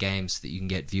play a game so that you can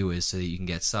get viewers, so that you can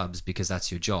get subs, because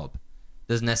that's your job.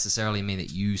 Doesn't necessarily mean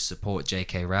that you support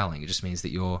J.K. Rowling. It just means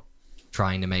that you're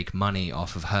trying to make money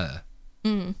off of her.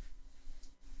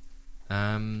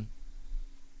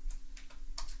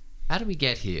 How do we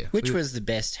get here? Which was the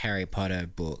best Harry Potter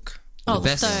book? Oh, the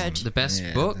best, third. The best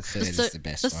book? The third is the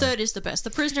best The one. third is the best. The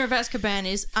Prisoner of Azkaban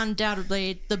is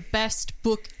undoubtedly the best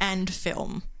book and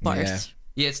film, both. Yeah.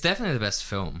 Yeah, it's definitely the best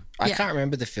film. I Yeah. can't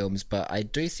remember the films, but I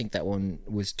do think that one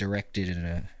was directed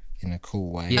in a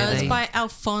cool way. Yeah, It's they- by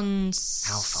Alphonse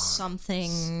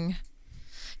something.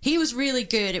 He was really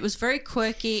good. It was very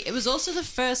quirky. It was also the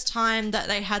first time that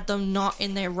they had them not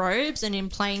in their robes and in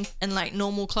plain and like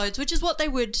normal clothes, which is what they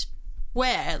would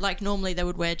wear. Like normally they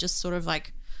would wear just sort of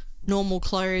like normal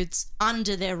clothes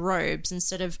under their robes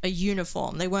instead of a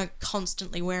uniform. They weren't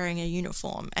constantly wearing a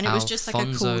uniform. And it was just like a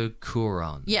Alfonso cool...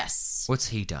 Cuarón. Yes. What's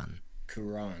he done?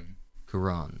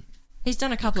 Cuarón. He's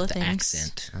done a couple of The things.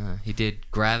 accent. He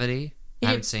did Gravity. He I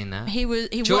haven't did- seen that. He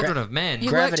Children worked, of Men. he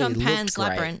Gravity worked on looked Pan's great,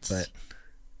 Labyrinth. but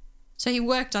So he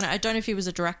worked on it. I don't know if he was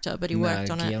a director, but he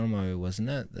worked on it. Guillermo, wasn't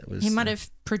it? That was. He might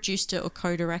have produced it or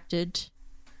co-directed.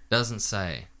 Doesn't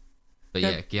say. But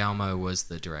yeah, Guillermo was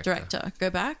the director. Go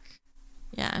back.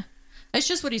 Yeah. It's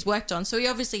just what he's worked on. So he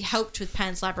obviously helped with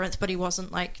Pan's Labyrinth, but he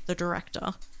wasn't like the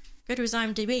director. Go to his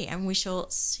IMDb and we shall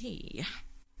see.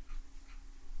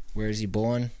 Where is he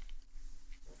born?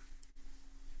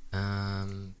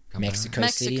 Mexico.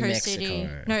 Mexico City. City.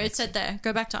 No, it said there.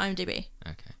 Go back to IMDb.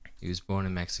 Okay. He was born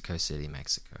in Mexico City,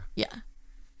 Mexico. Yeah.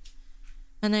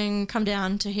 And then come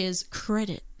down to his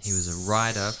credits. He was a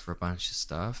writer for a bunch of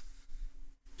stuff.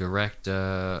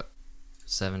 Director,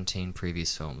 17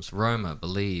 previous films. Roma,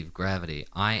 Believe, Gravity,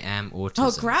 I Am Autism.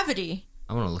 Oh, Gravity.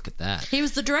 I want to look at that. He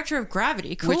was the director of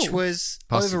Gravity. Cool. Which was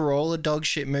overall a dog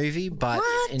shit movie, but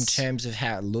What? in terms of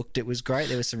how it looked, it was great.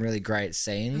 There were some really great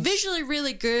scenes. Visually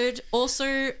really good.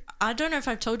 Also, I don't know if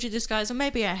I've told you this, guys, or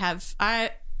maybe I have.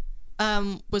 I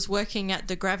was working at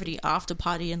the Gravity after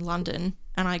party in London,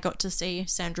 and I got to see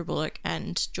Sandra Bullock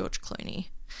and George Clooney.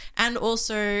 And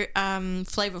also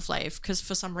Flavor Flav, because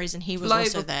for some reason he was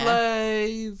also there.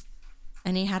 Flav.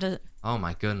 And he had a... Oh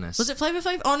my goodness. Was it Flavor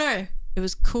Flav? Oh, no. It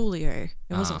was Coolio.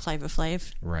 It wasn't Flavor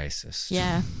Flav. Racist.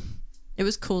 Yeah. It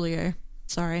was Coolio.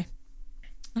 Sorry.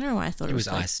 I don't know why I thought it was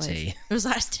Flavor Iced Flav. Tea. It was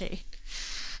Iced Tea.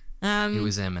 It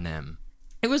was Eminem.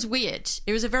 It was weird.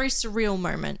 It was a very surreal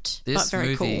moment, but This very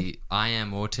movie, cool. I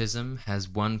Am Autism, has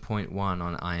 1.1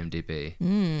 on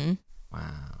IMDb.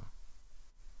 Wow.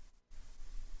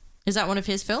 Is that one of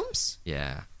his films?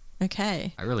 Yeah.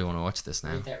 Okay. I really want to watch this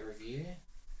now. that review?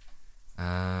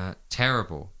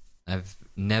 Terrible. I've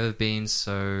never been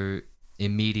so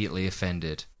immediately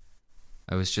offended.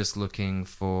 I was just looking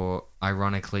for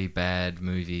ironically bad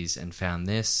movies and found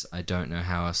this. I don't know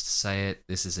how else to say it.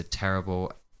 This is a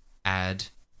terrible ad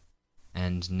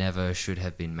and never should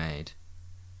have been made.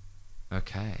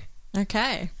 Okay.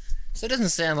 Okay. So it doesn't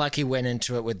sound like he went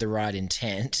into it with the right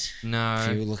intent. No.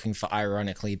 If you were looking for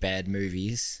ironically bad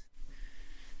movies.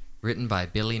 Written by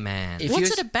Billy Mann. If What's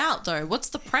you- it about, though? What's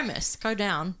the premise? Go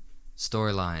down.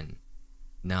 Storyline.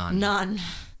 None. None.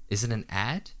 Is it an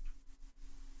ad?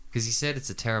 Because he said it's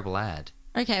a terrible ad.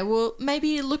 Okay, well,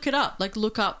 maybe look it up. Like,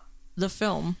 look up the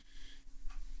film.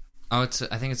 Oh,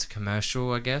 I think it's a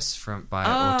commercial, I guess, by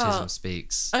Autism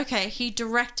Speaks. Okay, he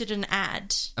directed an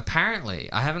ad.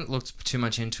 Apparently, I haven't looked too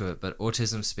much into it, but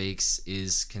Autism Speaks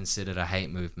is considered a hate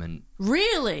movement.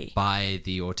 Really? By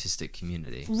the autistic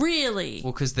community. Really?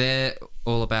 Well, because they're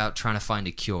all about trying to find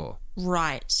a cure.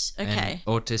 Right. Okay. And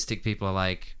autistic people are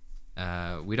like,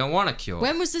 we don't want a cure.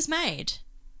 When was this made?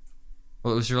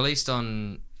 Well, it was released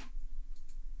on,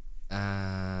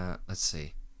 let's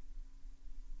see,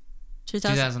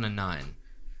 2009.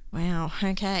 Wow,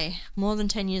 okay. More than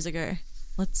 10 years ago.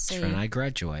 Let's see. That's when I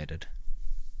graduated.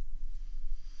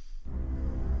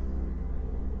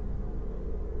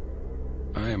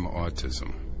 I am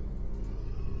autism.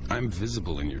 I'm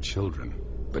visible in your children,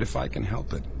 but if I can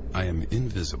help it, I am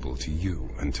invisible to you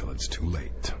until it's too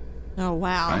late. Oh,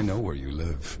 wow. I know where you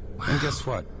live. Wow. And guess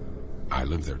what? I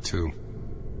live there too.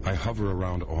 I hover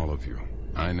around all of you.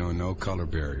 I know no color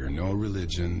barrier, no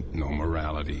religion, no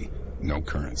morality, no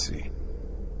currency.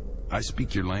 I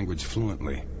speak your language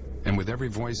fluently, and with every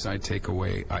voice I take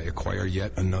away, I acquire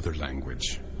yet another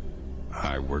language.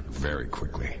 I work very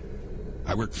quickly.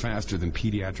 I work faster than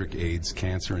pediatric AIDS,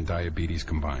 cancer, and diabetes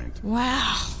combined.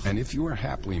 Wow. And if you are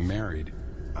happily married,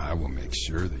 I will make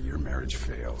sure that your marriage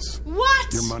fails.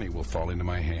 What? Your money will fall into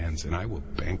my hands, and I will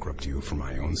bankrupt you for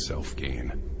my own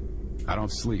self-gain. I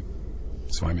don't sleep,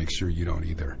 so I make sure you don't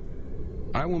either.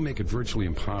 I will make it virtually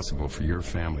impossible for your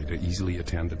family to easily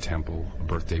attend a temple, a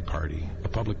birthday party, a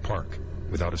public park,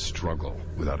 without a struggle,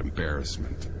 without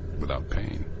embarrassment, without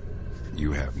pain.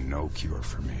 You have no cure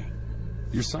for me.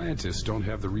 Your scientists don't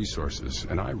have the resources,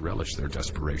 and I relish their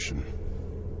desperation.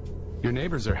 Your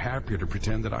neighbors are happier to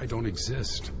pretend that I don't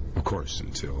exist. Of course,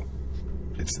 until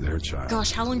it's their child.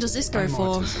 Gosh, how long does this go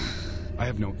for? Autism. I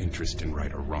have no interest in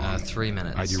right or wrong. 3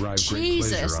 minutes. I derive great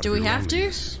pleasure out of do we your have to?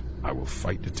 loneliness. I will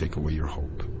fight to take away your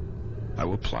hope. I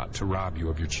will plot to rob you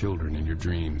of your children and your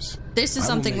dreams. This is I will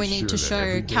something we make need to sure that show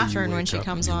every day Catherine you when wake she up,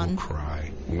 comes you will on.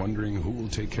 cry, wondering who will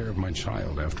take care of my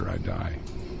child after I die.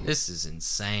 This is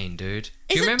insane, dude. Do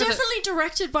Is you it remember definitely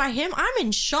directed by him? I'm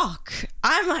in shock.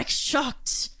 I'm like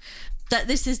shocked that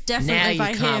this is definitely Now you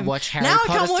by can't him. watch Harry now I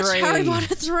Potter can't watch 3. Harry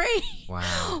Potter 3.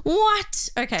 Wow. What?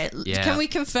 Okay, Yeah. can we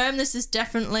confirm this is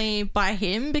definitely by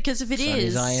him? Because if it It's on is,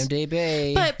 his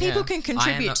IMDb. but people Yeah. can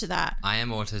contribute to that. I am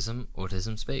autism.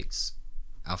 Autism Speaks.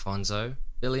 Alfonso,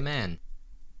 Billy Mann.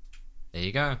 There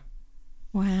you go.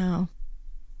 Wow.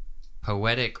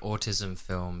 Poetic autism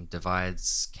film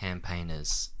divides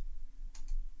campaigners.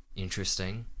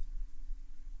 Interesting.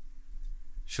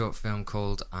 Short film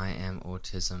called I Am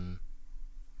Autism.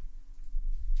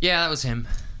 Yeah, that was him.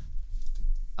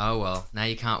 Oh well, now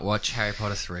you can't watch Harry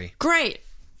Potter 3. Great.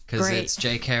 Because Great. it's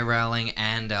J.K. Rowling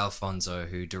and Alfonso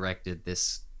who directed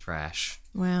this trash.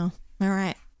 Wow. All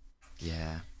right.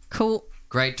 Yeah. Cool.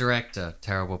 Great director,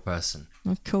 terrible person.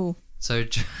 Oh, cool. So,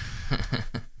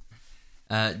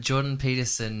 Jordan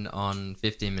Peterson on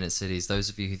 15 Minute Cities. Those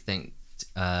of you who think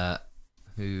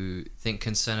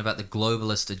concern about the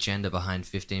globalist agenda behind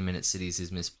 15 Minute Cities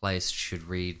is misplaced should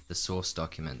read the source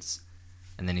documents.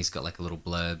 And then he's got like a little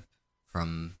blurb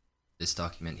from this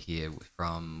document here.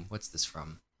 From what's this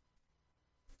from?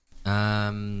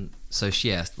 So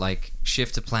yeah, like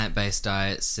shift to plant-based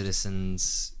diet,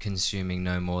 citizens consuming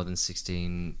no more than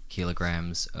 16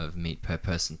 kilograms of meat per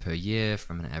person per year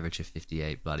from an average of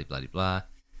 58, blah, blah, blah,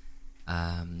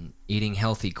 blah. Eating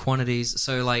healthy quantities.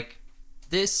 So like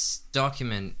this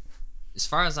document, as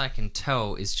far as I can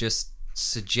tell, is just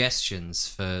suggestions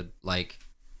for like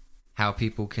how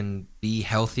people can be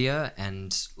healthier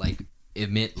and like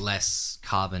emit less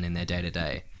carbon in their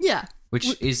day-to-day. Yeah.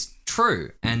 Which is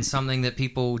true and something that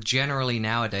people generally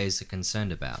nowadays are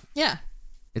concerned about. Yeah.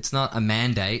 It's not a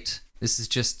mandate. This is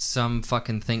just some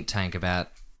fucking think tank about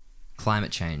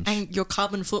climate change. And your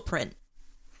carbon footprint.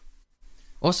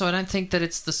 Also, I don't think that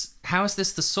it's this. How is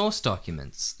this the source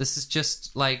documents? This is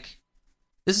just like,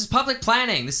 this is public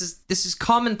planning. This is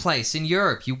commonplace in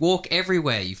Europe. You walk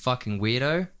everywhere, you fucking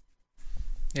weirdo.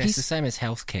 Yeah, it's the same as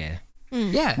healthcare.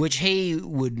 Yeah. Which he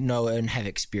would know and have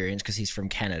experience because he's from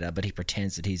Canada, but he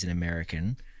pretends that he's an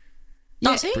American.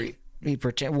 Does he? He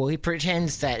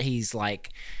pretends that he's like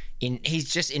he's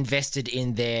just invested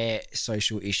in their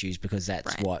social issues because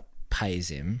that's what pays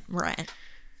him. Right.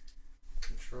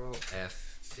 Control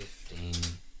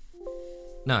F15.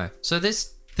 No. So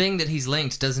this thing that he's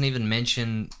linked doesn't even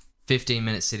mention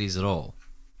 15-minute cities at all.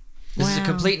 This is a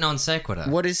complete non sequitur.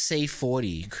 What is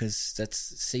C40? Because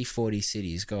that's C40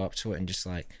 cities. Go up to it and just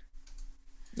like...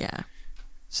 Yeah.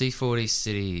 C40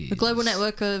 cities. The global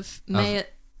network of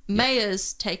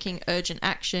mayors taking urgent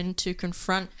action to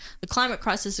confront the climate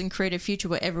crisis and create a future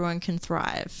where everyone can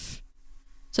thrive.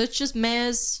 So it's just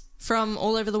mayors from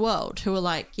all over the world who are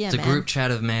like, yeah, It's a man. group chat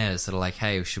of mayors that are like,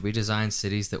 hey, should we design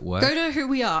cities that work? Go to Who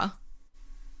We Are.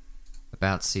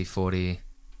 About C40.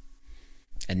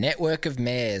 A network of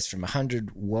mayors from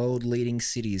 100 world-leading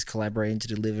cities collaborating to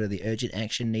deliver the urgent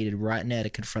action needed right now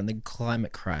to confront the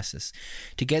climate crisis.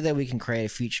 Together we can create a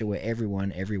future where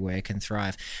everyone, everywhere can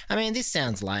thrive. I mean, this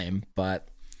sounds lame, but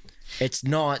it's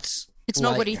not... It's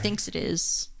not what he thinks it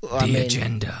is. The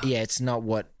agenda. Yeah, it's not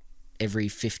what every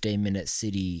 15-minute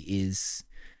city is,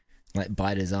 like,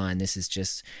 by design. This is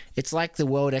just... It's like the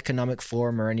World Economic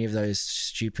Forum or any of those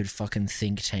stupid fucking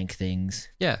think tank things.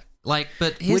 Yeah. Like,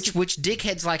 but here's Which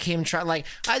dickheads like him try... Like,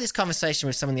 I had this conversation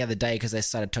with someone the other day because they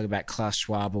started talking about Klaus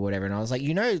Schwab or whatever, and I was like,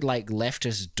 like,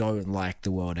 leftists don't like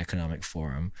the World Economic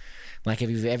Forum. Like, if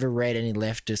you've ever read any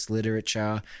leftist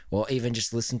literature or even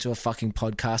just listened to a fucking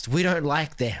podcast, we don't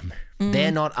like them.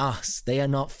 They're not us. They are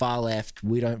not far left.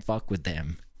 We don't fuck with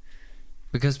them.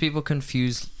 because people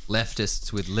confuse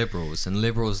leftists with liberals, and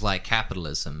liberals like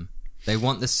capitalism. They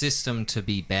want the system to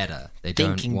be better. They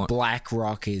Thinking don't want...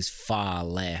 BlackRock is far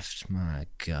left. My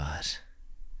God.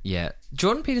 Yeah.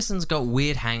 Jordan Peterson's got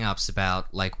weird hang-ups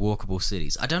about, like, walkable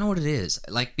cities. I don't know what it is.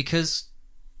 Like, because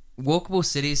walkable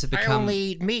cities have become... I only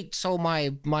eat meat, so my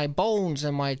bones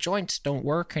and my joints don't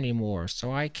work anymore,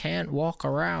 so I can't walk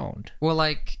around. Well,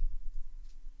 like...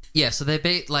 Yeah, so they're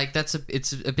like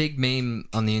it's a big meme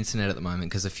on the internet at the moment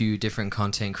because a few different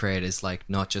content creators, like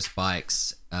Not Just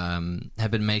Bikes,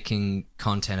 have been making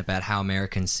content about how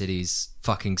American cities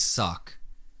fucking suck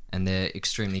and they're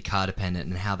extremely car dependent,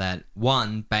 and how that,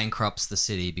 one, bankrupts the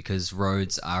city because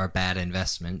roads are a bad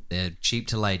investment. They're cheap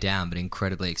to lay down but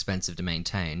incredibly expensive to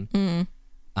maintain.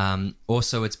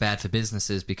 Also, it's bad for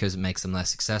businesses because it makes them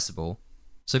less accessible.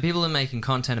 So people are making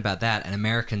content about that, and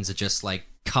Americans are just like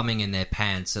coming in their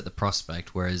pants at the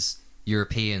prospect, whereas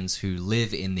Europeans who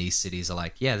live in these cities are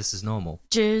like, yeah, this is normal.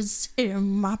 Jizz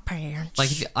in my pants.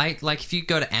 If you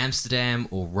go to Amsterdam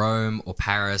or Rome or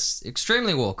Paris,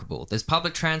 extremely walkable. There's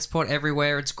public transport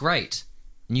everywhere. It's great.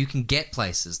 And you can get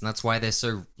places, and that's why they're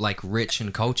so, like, rich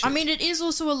and cultured. I mean, it is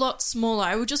also a lot smaller.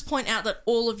 I would just point out that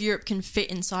all of Europe can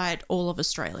fit inside all of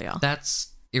Australia. That's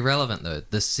irrelevant, though.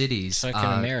 The cities So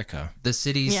can America. The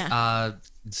cities are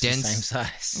It's dense. the same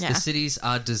size. Yeah. The cities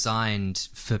are designed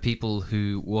for people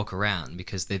who walk around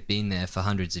because they've been there for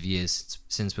hundreds of years,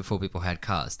 since before people had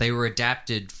cars. They were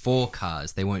adapted for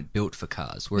cars. They weren't built for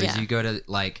cars. Whereas you go to,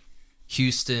 like,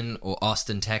 Houston or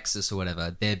Austin, Texas or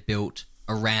whatever, they're built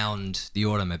around the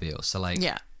automobile. So, like,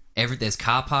 there's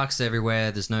car parks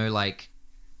everywhere. There's no, like,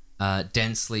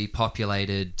 densely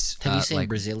populated... Have you seen like,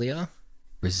 Brasilia?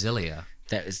 Brasilia?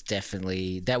 That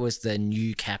was the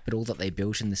new capital that they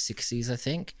built in the 60s, I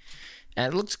think.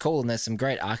 And it looks cool, and there's some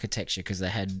great architecture because they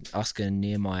had Oscar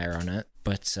Niemeyer on it.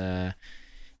 But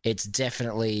it's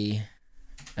definitely...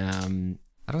 How do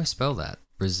I spell that?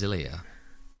 Brasilia.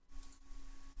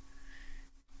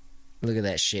 Look at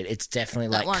that shit. It's definitely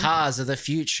That like one. cars of the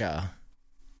future.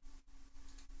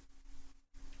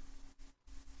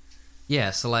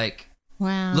 Yeah, so, like,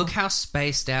 Wow. look how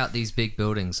spaced out these big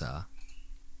buildings are.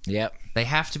 Yep. They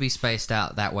have to be spaced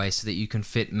out that way so that you can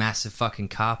fit massive fucking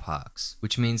car parks,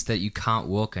 which means that you can't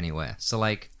walk anywhere. So,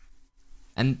 like,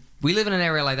 and we live in an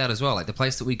area like that as well. Like, the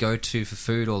place that we go to for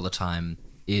food all the time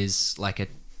is like a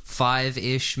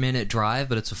 5-ish minute drive,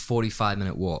 but it's a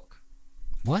 45-minute walk.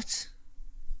 What?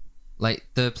 Like,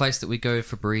 the place that we go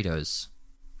for burritos.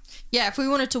 Yeah, if we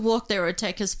wanted to walk there, it would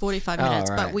take us 45 minutes,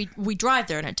 right. but we drive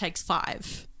there and it takes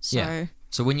 5. So Yeah.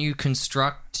 So when you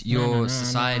construct your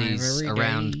societies every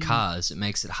around day. cars, it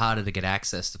makes it harder to get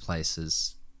access to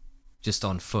places just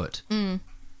on foot.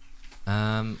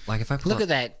 Like, if I pull Look up at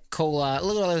that cool...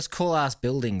 look at all those cool-ass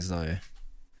buildings, though.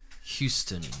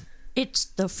 Houston. it's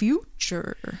the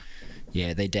future.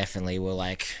 Yeah, they definitely were,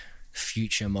 like,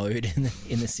 future mode in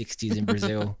the 60s in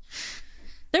Brazil.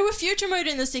 They were future mode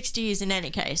in the 60s in any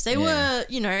case. They Yeah. were,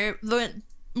 you know,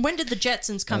 when did the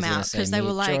Jetsons come I was gonna out? say, Because they were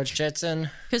meet like... George Jetson.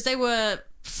 Because they were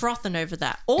frothing over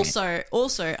that.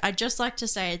 Also, I'd just like to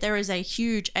say there is a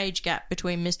huge age gap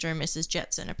between Mr. and Mrs.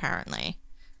 Jetson, apparently.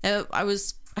 I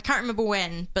can't remember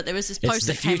when, but there was this post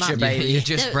the that came future, up. baby. You're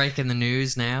just There- breaking the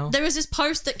news now. There was this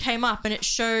post that came up and it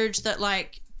showed that,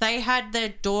 like, they had their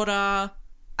daughter,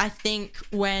 I think,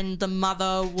 when the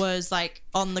mother was, like,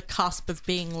 on the cusp of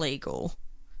being legal.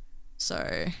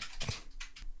 So,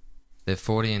 They're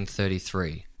 40 and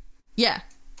 33. yeah.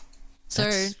 So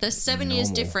That's there's 7 years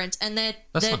normal. difference, and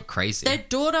That's not crazy. Their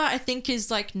daughter, I think, is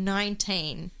like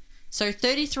 19. So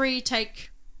 33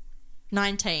 take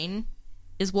 19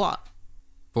 is what?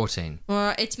 14.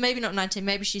 Well, it's maybe not 19.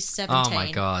 Maybe she's 17. Oh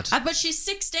my God. But she's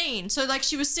 16. So like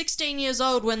she was 16 years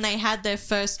old when they had their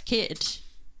first kid.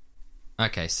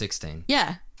 Okay, 16.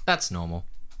 Yeah. That's normal.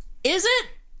 Is it?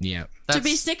 Yeah. To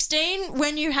be 16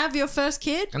 when you have your first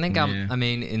kid? I think I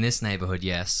mean, in this neighborhood,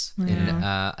 yes.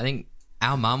 I think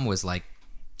our mum was like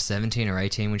 17 or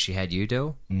 18 when she had you,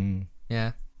 Dill.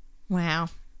 Yeah. Wow.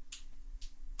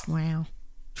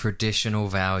 Traditional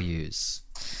values.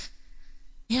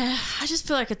 Yeah, I just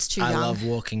feel like it's too I young. love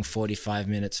walking 45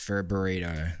 minutes for a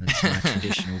burrito. That's my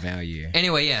traditional value.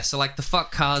 Anyway, yeah, so like the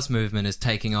fuck cars movement is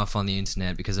taking off on the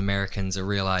internet because Americans are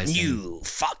realizing... You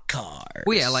fuck cars.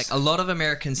 Well, yeah, like a lot of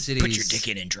American cities... Put your dick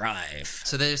in and drive.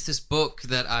 So there's this book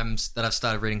that I've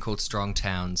started reading called Strong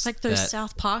Towns. Like those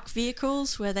South Park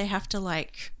vehicles where they have to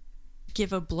like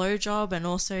give a blowjob and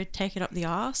also take it up the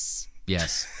arse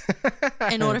Yes.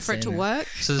 in order for it to work.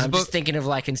 So there's I'm a book... just thinking of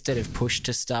like instead of push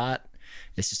to start,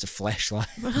 it's just a flashlight.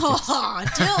 Oh,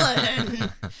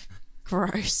 Dylan.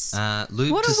 Gross.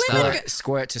 lube What to are women start.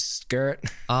 Squirt to skirt.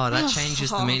 Oh, that changes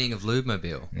the meaning of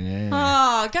lube-mobile.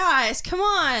 Oh, guys, come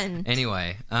on.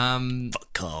 Anyway,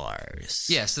 Fuck cars.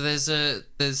 yeah, so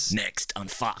there's Next on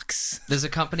Fox. a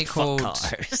company Fuck called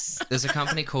cars. there's a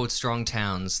company called Strong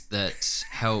Towns that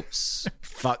helps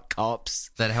Fuck cops.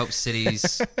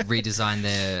 cities redesign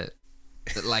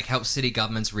help city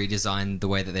governments redesign the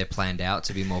way that they're planned out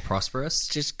to be more prosperous.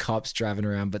 Just cops driving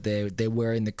around, but they're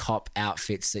wearing the cop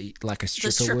outfits that like a The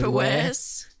stripper, stripper would wear.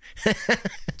 wears.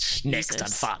 Next on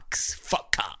Jesus. Fox.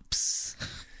 Fuck cops.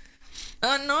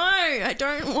 Oh no, I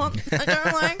don't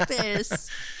like this.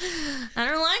 I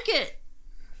don't like it.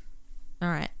 All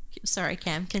right. Sorry,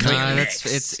 Cam. Continue. No, Next.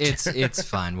 it's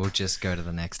fine. We'll just go to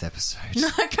the next episode. No,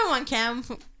 come on, Cam.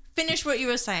 Finish what you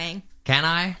were saying. Can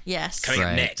I? Yes. Coming up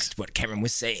Great. next, what Cameron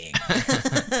was saying.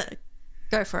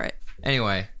 Go for it.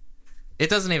 Anyway, it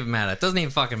doesn't even matter. It doesn't even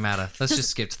fucking matter. Let's just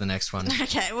skip to the next one.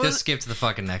 Okay, well, Just skip to the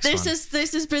fucking next one.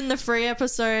 This has been the free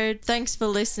episode. Thanks for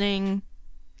listening.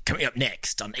 Coming up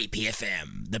next on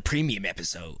APFM, the premium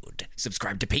episode.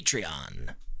 Subscribe to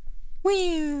Patreon.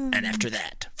 Woo. And after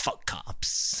that, fuck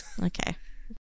cops. Okay.